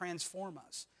himself, to transform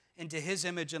us into his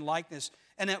image and likeness.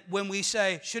 And that when we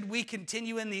say, should we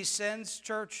continue in these sins,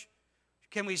 church?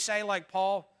 Can we say like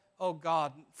Paul, oh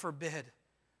God, forbid.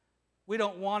 We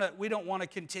don't want to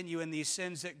continue in these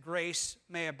sins that grace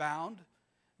may abound.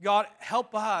 God,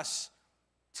 help us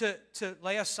to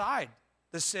lay aside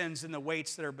the sins and the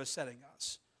weights that are besetting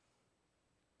us.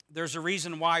 There's a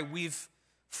reason why we've,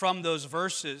 from those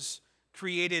verses,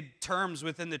 created terms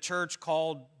within the church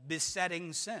called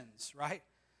besetting sins, right?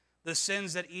 the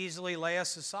sins that easily lay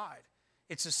us aside.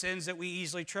 It's the sins that we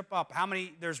easily trip up.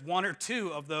 There's one or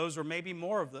two of those, or maybe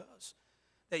more of those,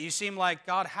 that you seem like,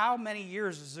 God, how many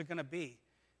years is it going to be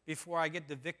before I get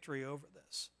the victory over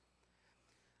this?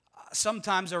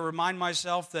 Sometimes I remind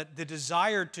myself that the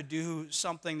desire to do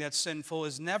something that's sinful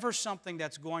is never something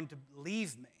that's going to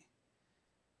leave me.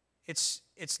 It's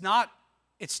not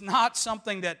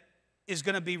something that is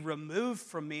going to be removed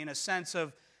from me in a sense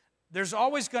of there's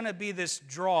always going to be this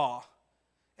draw.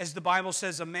 As the Bible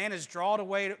says, a man is drawn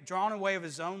away of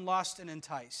his own lust and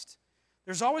enticed.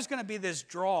 There's always going to be this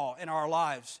draw in our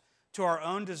lives to our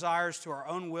own desires, to our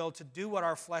own will, to do what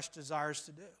our flesh desires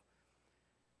to do.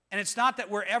 And it's not that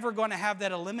we're ever going to have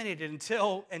that eliminated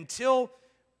until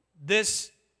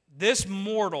this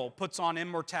mortal puts on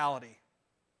immortality.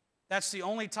 That's the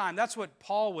only time. That's what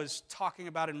Paul was talking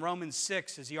about in Romans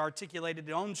 6 as he articulated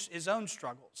his own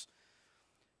struggles.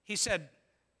 He said,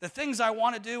 the things I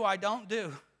want to do, I don't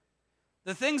do.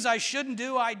 The things I shouldn't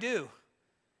do, I do.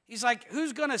 He's like,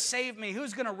 who's going to save me?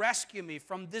 Who's going to rescue me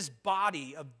from this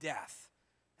body of death?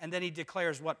 And then he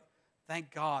declares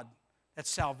thank God that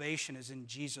salvation is in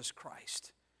Jesus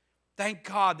Christ. Thank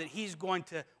God that he's going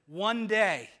to one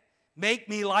day make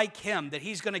me like him, that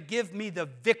he's going to give me the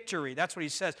victory. That's what he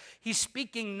says. He's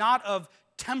speaking not of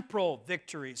temporal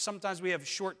victories. Sometimes we have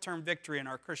short-term victory in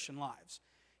our Christian lives.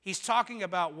 He's talking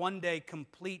about one day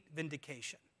complete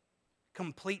vindication,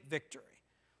 complete victory,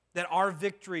 that our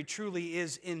victory truly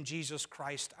is in Jesus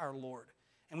Christ our Lord.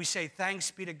 And we say, thanks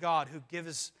be to God who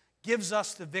gives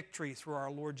us the victory through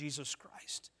our Lord Jesus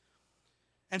Christ.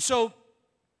 And so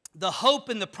the hope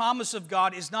and the promise of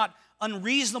God is not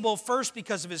unreasonable, first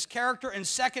because of his character, and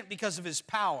second because of his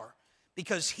power,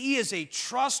 because he is a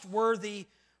trustworthy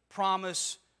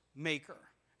promise maker.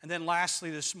 And then lastly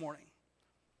this morning,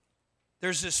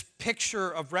 there's this picture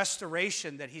of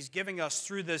restoration that he's giving us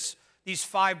through these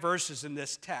 5 verses in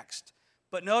this text.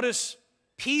 But notice,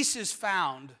 peace is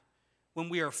found when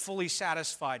we are fully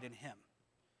satisfied in him.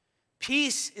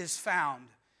 Peace is found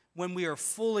when we are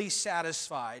fully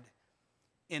satisfied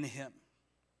in him.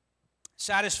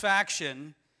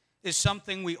 Satisfaction is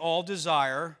something we all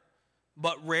desire,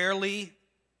 but rarely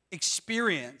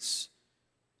experience.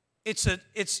 It's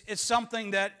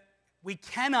something that we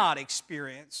cannot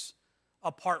experience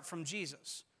apart from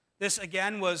Jesus. This,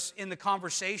 again, was in the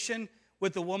conversation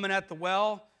with the woman at the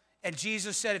well, and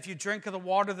Jesus said, if you drink of the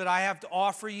water that I have to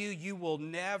offer you, you will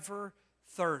never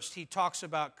thirst. He talks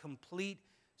about complete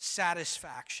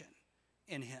satisfaction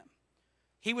in him.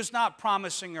 He was not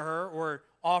promising her or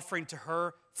offering to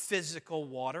her physical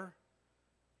water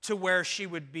to where she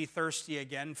would be thirsty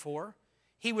again for.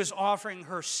 He was offering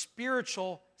her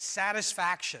spiritual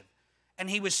satisfaction. And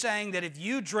he was saying that if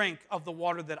you drink of the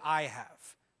water that I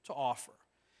have to offer,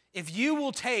 if you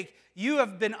will take, you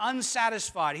have been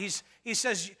unsatisfied. He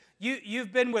says,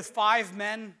 you've been with 5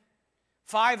 men,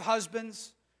 5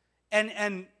 husbands,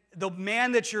 and the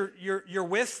man that you're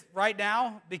with right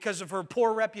now, because of her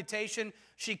poor reputation,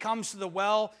 she comes to the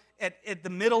well at the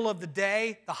middle of the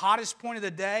day, the hottest point of the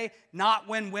day, not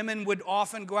when women would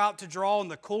often go out to draw in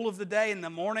the cool of the day in the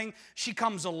morning. She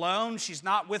comes alone. She's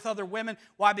not with other women.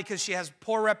 Why? Because she has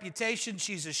poor reputation.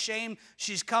 She's ashamed.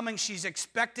 She's coming. She's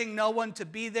expecting no one to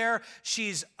be there.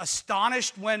 She's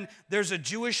astonished when there's a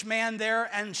Jewish man there,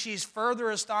 and she's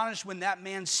further astonished when that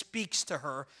man speaks to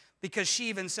her, because she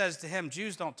even says to him,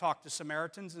 Jews don't talk to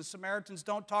Samaritans, and Samaritans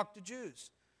don't talk to Jews.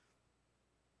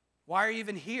 Why are you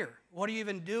even here? What are you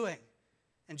even doing?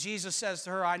 And Jesus says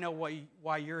to her, I know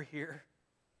why you're here.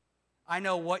 I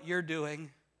know what you're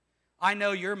doing. I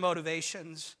know your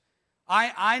motivations.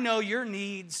 I know your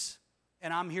needs,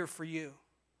 and I'm here for you.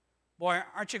 Boy,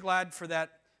 aren't you glad for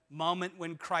that moment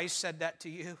when Christ said that to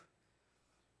you?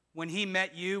 When he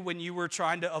met you, when you were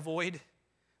trying to avoid,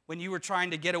 when you were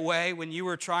trying to get away, when you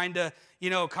were trying to,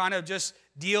 kind of just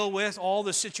deal with all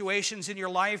the situations in your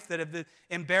life that have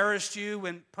embarrassed you,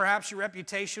 when perhaps your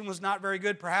reputation was not very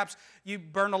good, perhaps you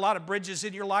burned a lot of bridges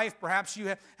in your life, perhaps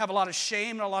you have a lot of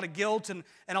shame and a lot of guilt and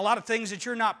a lot of things that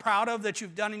you're not proud of that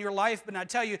you've done in your life. But I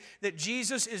tell you that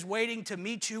Jesus is waiting to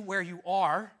meet you where you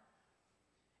are,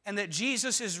 and that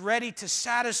Jesus is ready to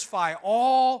satisfy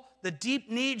all the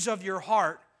deep needs of your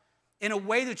heart in a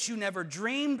way that you never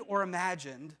dreamed or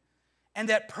imagined. And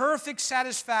that perfect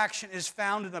satisfaction is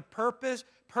found in the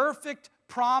perfect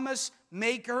promise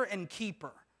maker and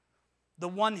keeper, the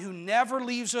one who never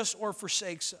leaves us or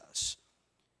forsakes us.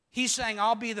 He's saying,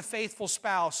 I'll be the faithful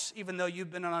spouse, even though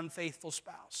you've been an unfaithful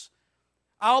spouse.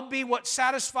 I'll be what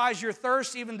satisfies your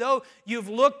thirst, even though you've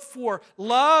looked for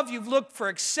love, you've looked for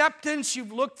acceptance,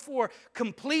 you've looked for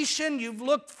completion, you've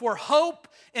looked for hope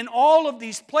in all of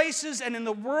these places. And in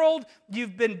the world,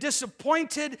 you've been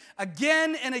disappointed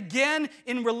again and again.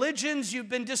 In religions, you've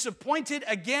been disappointed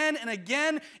again and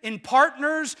again. In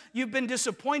partners, you've been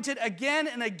disappointed again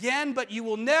and again. But you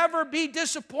will never be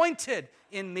disappointed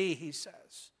in me, he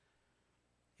says.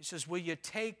 He says, will you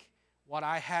take what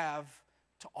I have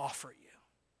to offer you?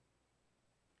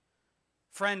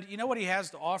 Friend, you know what he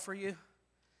has to offer you?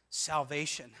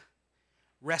 Salvation,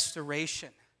 restoration,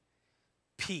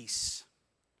 peace.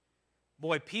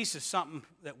 Boy, peace is something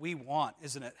that we want,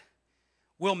 isn't it?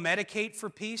 We'll medicate for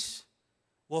peace.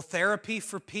 We'll therapy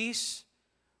for peace.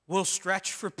 We'll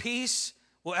stretch for peace.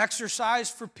 We'll exercise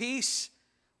for peace.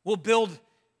 We'll build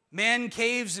man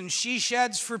caves and she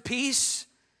sheds for peace.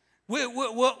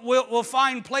 We'll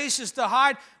find places to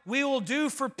hide. We will do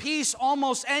for peace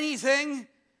almost anything.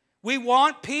 We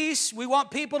want peace. We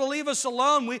want people to leave us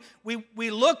alone. We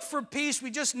look for peace. We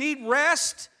just need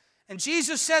rest. And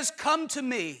Jesus says, come to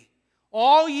me,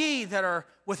 all ye that are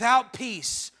without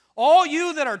peace, all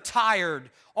you that are tired,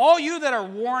 all you that are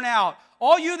worn out,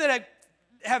 all you that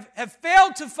have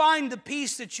failed to find the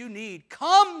peace that you need.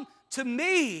 Come to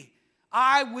me.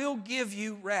 I will give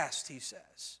you rest, he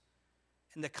says.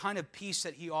 And the kind of peace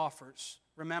that he offers,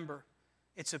 remember,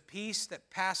 it's a peace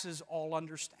that passes all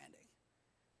understanding,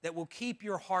 that will keep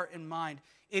your heart and mind.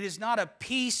 It is not a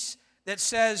peace that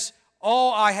says,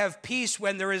 oh, I have peace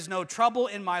when there is no trouble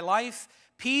in my life.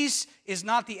 Peace is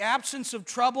not the absence of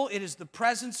trouble. It is the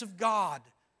presence of God.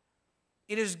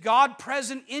 It is God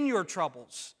present in your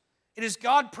troubles. It is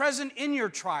God present in your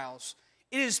trials.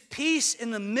 It is peace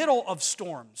in the middle of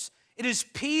storms. It is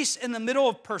peace in the middle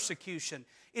of persecution.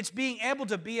 It's being able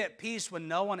to be at peace when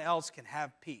no one else can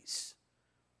have peace.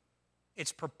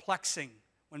 It's perplexing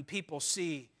when people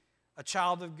see a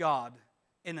child of God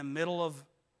in the middle of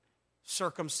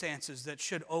circumstances that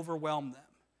should overwhelm them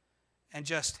and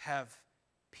just have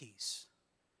peace.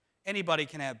 Anybody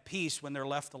can have peace when they're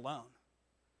left alone.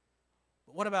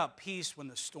 But what about peace when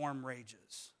the storm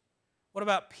rages? What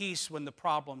about peace when the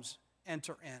problems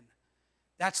enter in?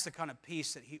 That's the kind of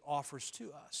peace that he offers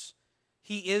to us.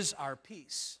 He is our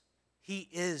peace. He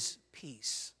is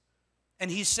peace. And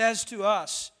he says to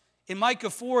us, in Micah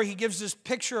 4, he gives this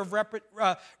picture of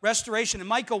restoration. In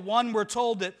Micah 1, we're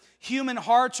told that human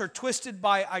hearts are twisted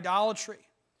by idolatry.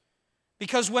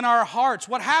 Because when our hearts,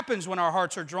 what happens when our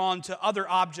hearts are drawn to other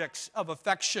objects of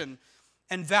affection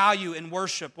and value in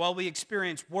worship? Well, we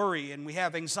experience worry and we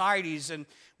have anxieties and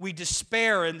we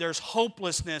despair and there's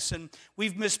hopelessness and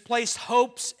we've misplaced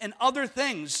hopes and other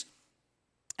things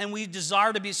and we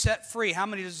desire to be set free. How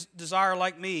many desire,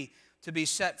 like me, to be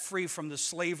set free from the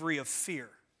slavery of fear?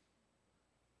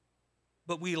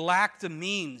 But we lack the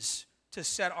means to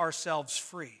set ourselves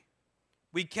free.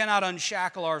 We cannot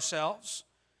unshackle ourselves.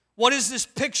 What is this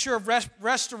picture of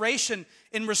restoration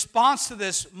in response to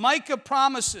this? Micah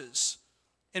promises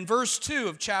in verse 2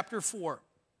 of chapter 4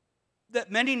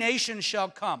 that many nations shall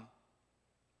come.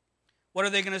 What are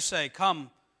they going to say?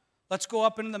 Come, let's go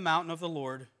up into the mountain of the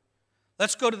Lord.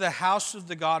 Let's go to the house of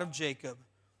the God of Jacob.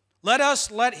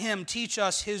 Let him teach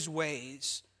us his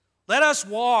ways. Let us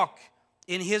walk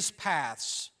in his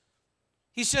paths.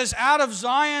 He says, out of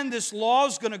Zion, this law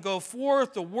is going to go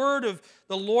forth, the word of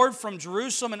the Lord from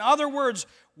Jerusalem. In other words,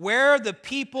 where the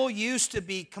people used to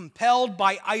be compelled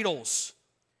by idols.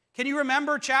 Can you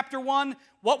remember chapter 1?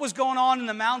 What was going on in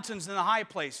the mountains and the high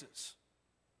places?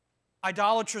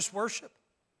 Idolatrous worship.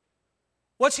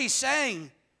 What's he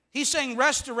saying? He's saying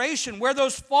restoration, where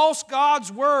those false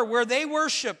gods were, where they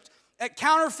worshiped at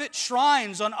counterfeit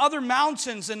shrines on other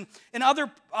mountains and in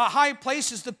other high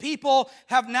places. The people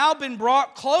have now been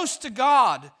brought close to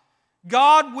God.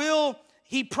 God will,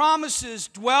 he promises,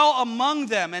 dwell among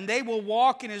them, and they will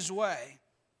walk in his way.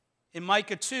 In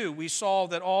Micah 2, we saw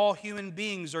that all human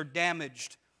beings are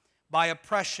damaged by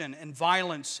oppression and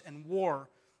violence and war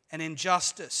and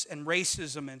injustice and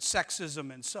racism and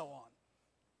sexism and so on.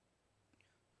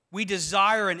 We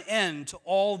desire an end to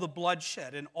all the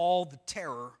bloodshed and all the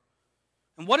terror.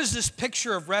 And what is this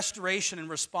picture of restoration in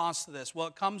response to this? Well,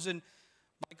 it comes in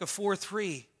Micah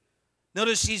 4:3.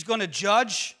 Notice he's going to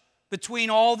judge between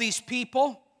all these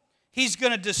people. He's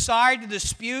going to decide the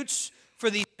disputes for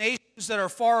these nations that are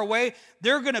far away.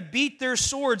 They're going to beat their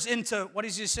swords into, what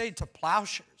does he say, to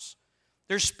plowshares.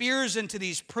 Their spears into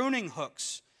these pruning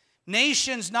hooks.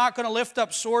 Nation's not going to lift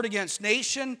up sword against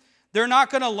nation. They're not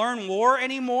going to learn war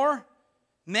anymore.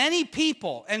 Many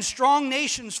people and strong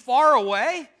nations far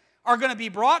away are going to be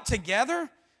brought together.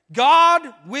 God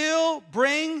will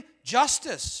bring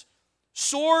justice.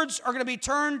 Swords are going to be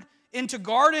turned into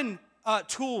garden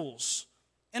tools.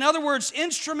 In other words,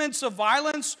 instruments of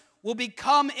violence will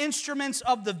become instruments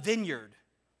of the vineyard.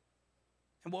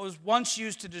 And what was once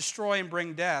used to destroy and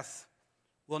bring death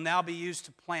will now be used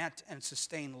to plant and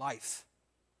sustain life.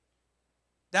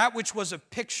 That which was a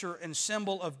picture and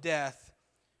symbol of death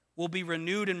will be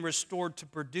renewed and restored to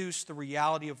produce the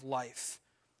reality of life.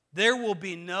 There will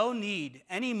be no need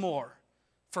anymore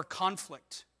for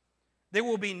conflict. There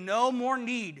will be no more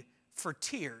need for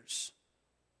tears.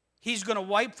 He's going to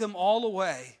wipe them all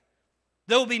away.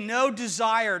 There will be no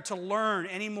desire to learn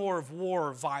any more of war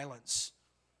or violence.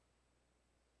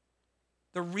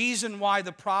 The reason why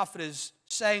the prophet is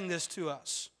saying this to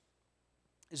us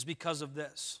is because of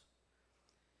this.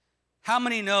 How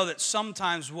many know that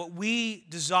sometimes what we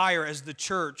desire as the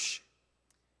church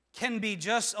can be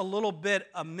just a little bit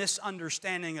a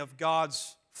misunderstanding of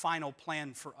God's final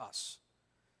plan for us?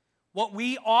 What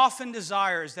we often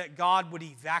desire is that God would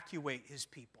evacuate His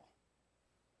people.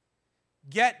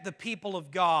 Get the people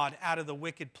of God out of the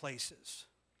wicked places.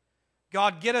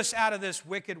 God, get us out of this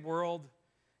wicked world.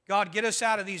 God, get us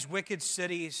out of these wicked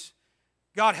cities.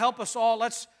 God, help us all.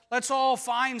 Let's all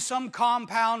find some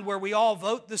compound where we all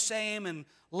vote the same and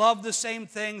love the same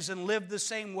things and live the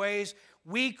same ways.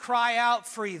 We cry out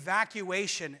for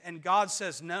evacuation, and God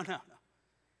says, no, no, no.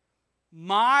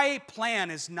 My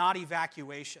plan is not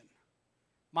evacuation.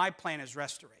 My plan is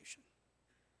restoration.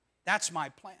 That's my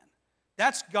plan.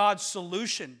 That's God's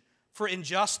solution for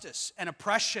injustice and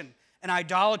oppression and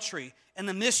idolatry and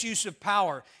the misuse of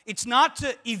power. It's not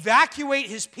to evacuate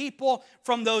His people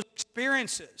from those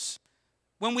experiences.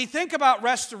 When we think about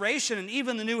restoration and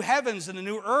even the new heavens and the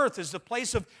new earth as the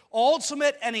place of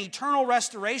ultimate and eternal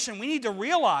restoration, we need to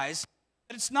realize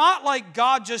that it's not like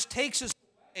God just takes us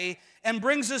away and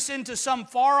brings us into some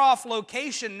far-off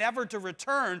location never to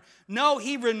return. No,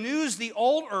 He renews the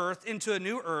old earth into a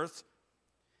new earth.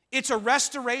 It's a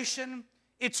restoration,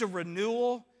 it's a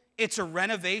renewal, it's a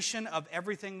renovation of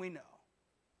everything we know.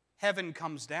 Heaven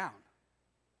comes down.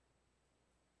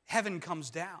 Heaven comes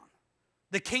down.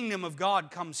 The kingdom of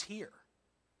God comes here.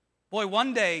 Boy,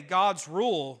 one day God's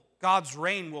rule, God's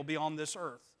reign will be on this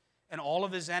earth. And all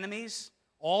of His enemies,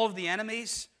 all of the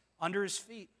enemies under His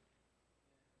feet.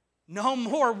 No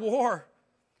more war.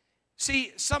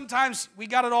 See, sometimes we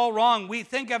got it all wrong. We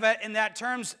think of it in that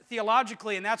terms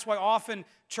theologically, and that's why often,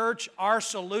 church, our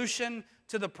solution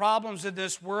to the problems of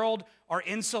this world are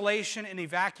insulation and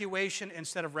evacuation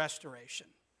instead of restoration.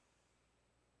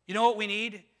 You know what we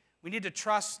need? We need to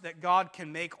trust that God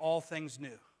can make all things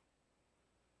new.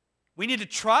 We need to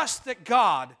trust that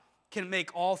God can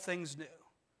make all things new.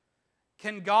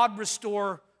 Can God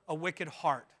restore a wicked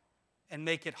heart and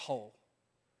make it whole?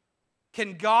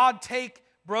 Can God take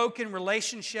broken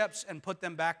relationships and put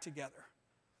them back together?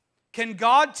 Can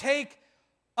God take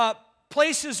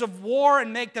places of war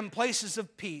and make them places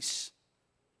of peace?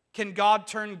 Can God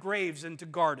turn graves into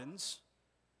gardens?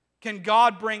 Can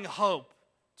God bring hope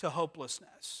to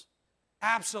hopelessness?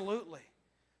 Absolutely.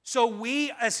 So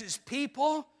we as His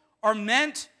people are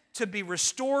meant to be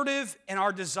restorative in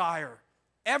our desire.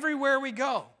 Everywhere we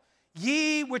go.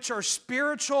 Ye which are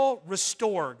spiritual,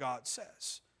 restore, God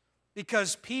says.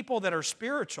 Because people that are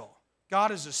spiritual,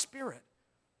 God is a spirit.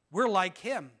 We're like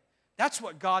Him. That's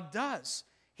what God does.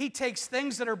 He takes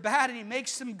things that are bad and He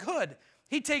makes them good.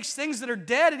 He takes things that are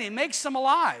dead and He makes them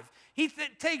alive. He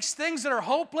takes things that are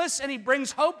hopeless and He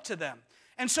brings hope to them.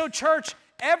 And so, church,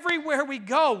 everywhere we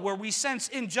go where we sense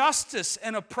injustice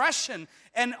and oppression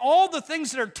and all the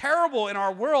things that are terrible in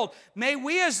our world, may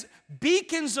we as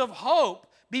beacons of hope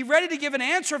be ready to give an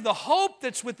answer of the hope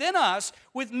that's within us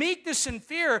with meekness and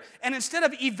fear. And instead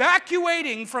of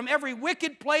evacuating from every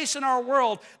wicked place in our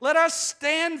world, let us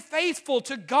stand faithful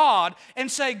to God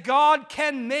and say, God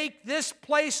can make this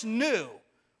place new.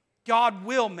 God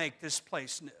will make this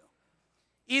place new.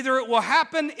 Either it will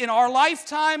happen in our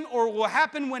lifetime or it will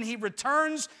happen when He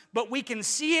returns, but we can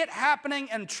see it happening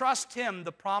and trust Him,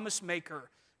 the promise maker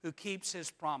who keeps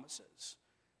His promises,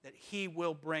 that He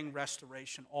will bring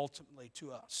restoration ultimately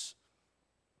to us.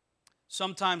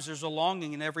 Sometimes there's a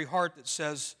longing in every heart that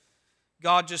says,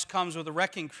 God just comes with a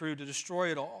wrecking crew to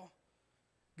destroy it all.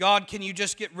 God, can you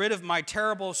just get rid of my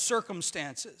terrible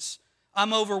circumstances?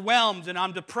 I'm overwhelmed and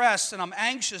I'm depressed and I'm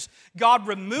anxious. God,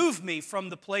 remove me from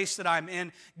the place that I'm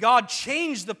in. God,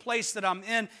 change the place that I'm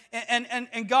in.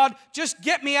 And God, just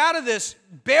get me out of this.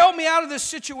 Bail me out of this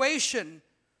situation.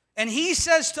 And He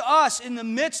says to us, in the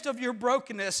midst of your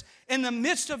brokenness, in the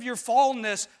midst of your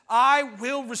fallenness, I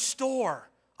will restore.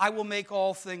 I will make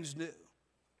all things new.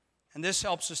 And this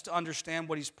helps us to understand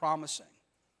what He's promising.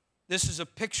 This is a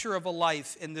picture of a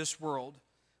life in this world,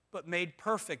 but made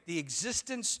perfect, the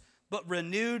existence but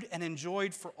renewed and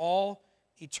enjoyed for all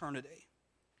eternity.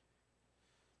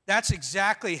 That's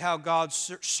exactly how God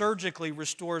surgically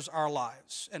restores our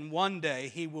lives. And one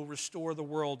day He will restore the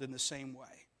world in the same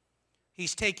way.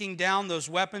 He's taking down those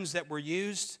weapons that were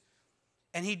used,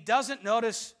 and He doesn't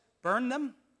burn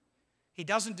them. He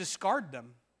doesn't discard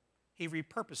them. He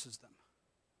repurposes them.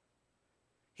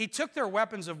 He took their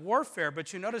weapons of warfare,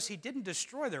 but you notice He didn't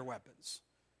destroy their weapons.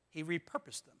 He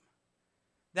repurposed them.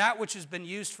 That which has been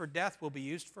used for death will be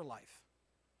used for life.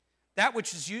 That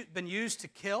which has been used to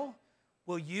kill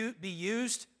will be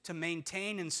used to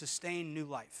maintain and sustain new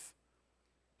life.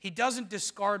 He doesn't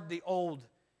discard the old.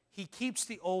 He keeps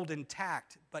the old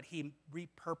intact, but He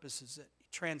repurposes it. He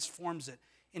transforms it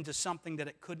into something that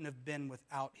it couldn't have been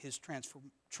without His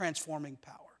transforming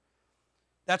power.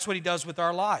 That's what He does with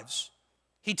our lives.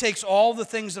 He takes all the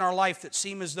things in our life that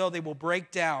seem as though they will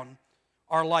break down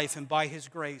our life, and by His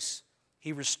grace,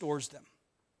 He restores them.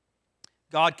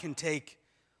 God can take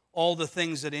all the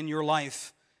things that in your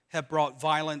life have brought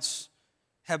violence,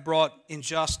 have brought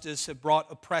injustice, have brought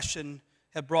oppression,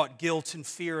 have brought guilt and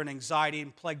fear and anxiety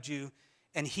and plagued you,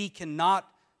 and He cannot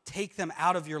take them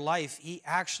out of your life. He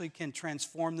actually can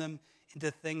transform them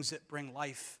into things that bring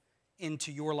life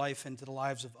into your life, into the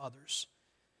lives of others.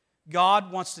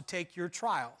 God wants to take your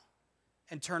trial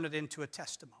and turn it into a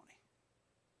testimony.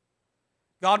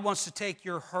 God wants to take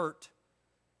your hurt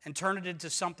and turn it into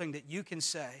something that you can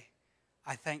say,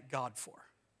 I thank God for.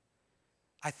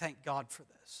 I thank God for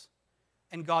this.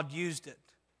 And God used it.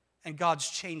 And God's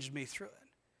changed me through it.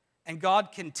 And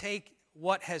God can take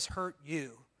what has hurt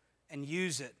you and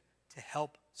use it to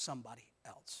help somebody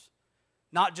else.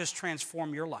 Not just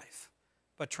transform your life,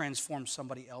 but transform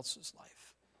somebody else's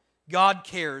life. God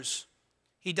cares.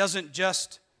 He doesn't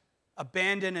just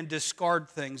abandon and discard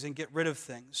things and get rid of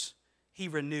things. He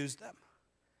renews them.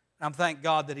 And I'm thank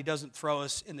God that He doesn't throw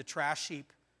us in the trash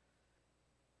heap.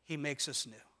 He makes us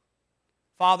new.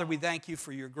 Father, we thank You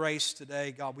for Your grace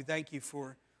today. God, we thank You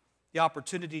for the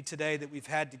opportunity today that we've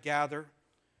had to gather.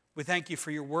 We thank You for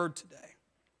Your word today.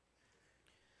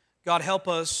 God, help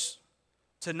us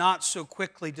to not so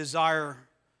quickly desire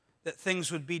that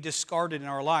things would be discarded in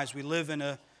our lives. We live in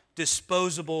a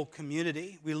disposable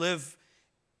community. We live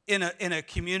in a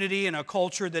community, in a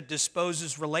culture that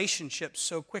disposes relationships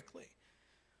so quickly.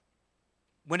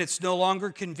 When it's no longer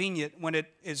convenient, when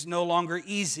it is no longer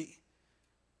easy,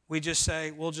 we just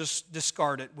say, we'll just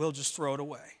discard it. We'll just throw it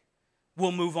away.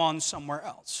 We'll move on somewhere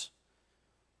else.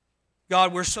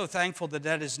 God, we're so thankful that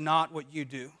that is not what You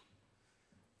do.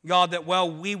 God, that while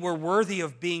we were worthy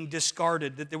of being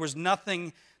discarded, that there was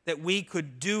nothing that we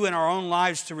could do in our own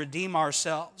lives to redeem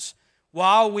ourselves,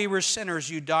 while we were sinners,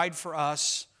 You died for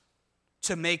us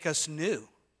to make us new,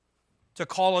 to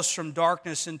call us from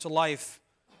darkness into life.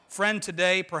 Friend,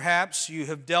 today perhaps you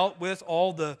have dealt with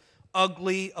all the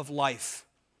ugly of life.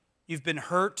 You've been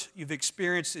hurt, you've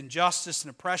experienced injustice and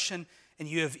oppression, and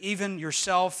you have even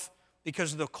yourself,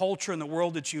 because of the culture and the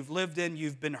world that you've lived in,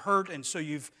 you've been hurt, and so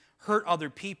you've hurt other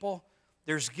people.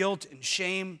 There's guilt and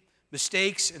shame,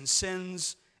 mistakes and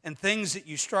sins, and things that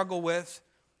you struggle with.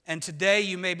 And today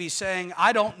you may be saying,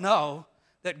 I don't know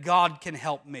that God can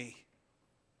help me.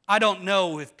 I don't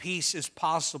know if peace is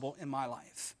possible in my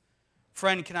life.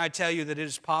 Friend, can I tell you that it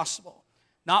is possible?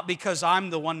 Not because I'm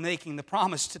the one making the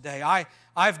promise today.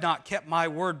 I've not kept my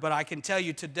word, but I can tell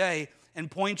you today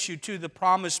and point you to the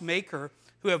promise maker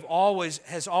who has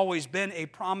always been a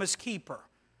promise keeper.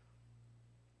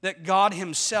 That God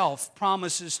Himself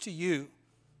promises to you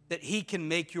that He can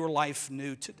make your life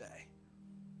new today.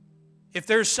 If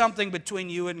there's something between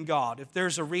you and God, if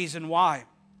there's a reason why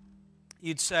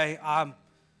you'd say, I'm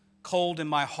cold in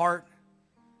my heart,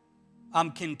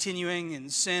 I'm continuing in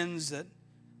sins that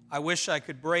I wish I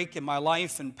could break in my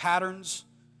life and patterns.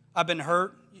 I've been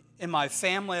hurt in my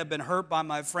family. I've been hurt by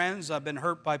my friends. I've been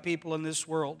hurt by people in this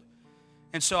world.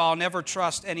 And so I'll never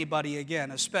trust anybody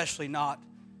again, especially not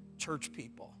church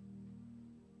people.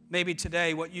 Maybe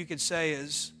today what you could say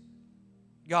is,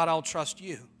 God, I'll trust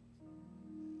You.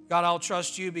 God, I'll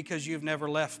trust You because You've never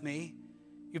left me.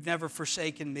 You've never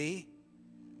forsaken me.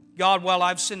 God, while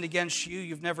I've sinned against You,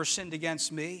 You've never sinned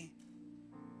against me.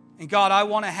 And God, I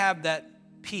want to have that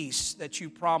peace that You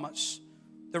promise,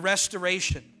 the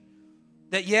restoration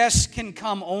that, yes, can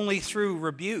come only through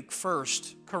rebuke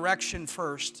first, correction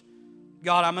first.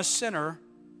 God, I'm a sinner,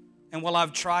 and while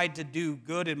I've tried to do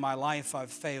good in my life, I've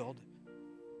failed.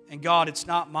 And God, it's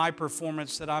not my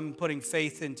performance that I'm putting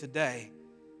faith in today,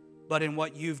 but in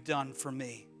what You've done for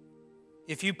me.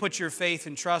 If you put your faith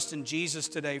and trust in Jesus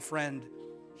today, friend,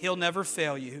 He'll never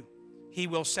fail you. He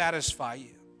will satisfy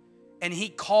you. and He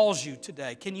calls you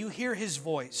today. Can you hear His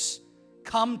voice?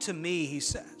 Come to me, He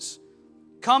says.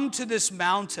 Come to this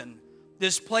mountain,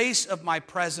 this place of my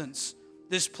presence,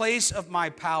 this place of my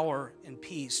power and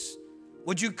peace.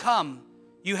 Would you come?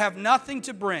 You have nothing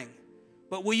to bring,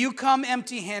 but will you come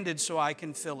empty-handed so I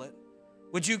can fill it?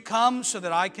 Would you come so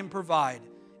that I can provide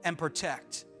and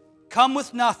protect? Come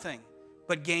with nothing,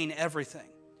 but gain everything.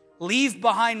 Leave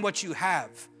behind what you have,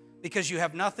 because you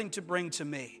have nothing to bring to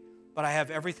me, but I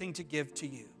have everything to give to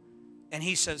you. And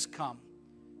He says, come.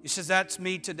 He says, that's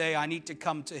me today. I need to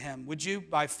come to Him. Would you,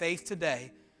 by faith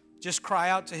today, just cry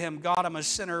out to Him, God, I'm a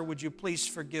sinner. Would you please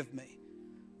forgive me?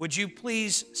 Would you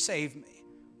please save me?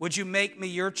 Would you make me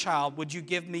your child? Would you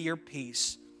give me your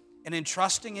peace? And in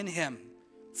trusting in Him,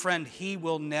 friend, He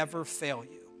will never fail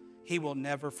you. He will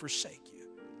never forsake you.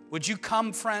 Would you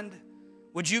come, friend?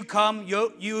 Would you come,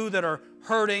 you that are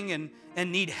hurting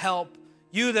and need help,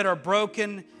 you that are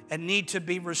broken and need to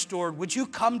be restored? Would you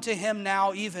come to Him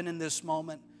now, even in this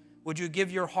moment? Would you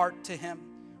give your heart to Him?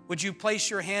 Would you place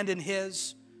your hand in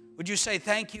His? Would you say,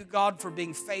 thank you, God, for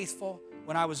being faithful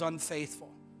when I was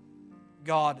unfaithful?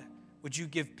 God, would you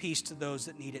give peace to those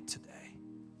that need it today?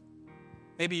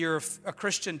 Maybe you're a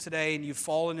Christian today and you've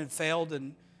fallen and failed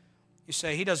and you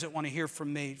say, He doesn't want to hear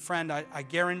from me. Friend, I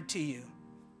guarantee you,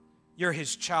 you're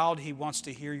His child. He wants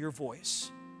to hear your voice.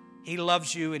 He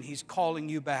loves you and He's calling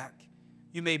you back.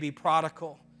 You may be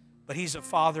prodigal, but He's a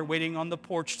father waiting on the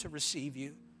porch to receive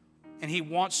you. And He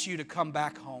wants you to come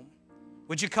back home.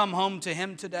 Would you come home to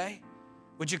Him today?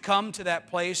 Would you come to that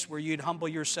place where you'd humble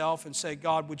yourself and say,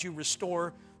 God, would you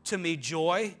restore to me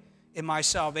joy in my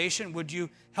salvation? Would you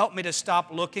help me to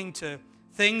stop looking to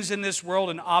things in this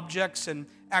world and objects and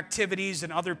activities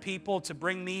and other people to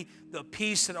bring me the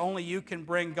peace that only you can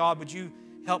bring? God, would you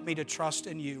help me to trust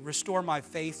in you? Restore my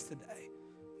faith today.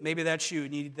 Maybe that's you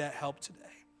and you need that help today.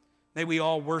 May we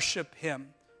all worship Him,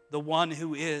 the one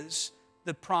who is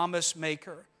the promise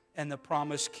maker and the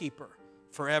promise keeper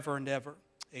forever and ever.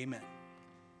 Amen.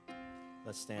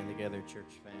 Let's stand together,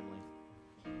 church family.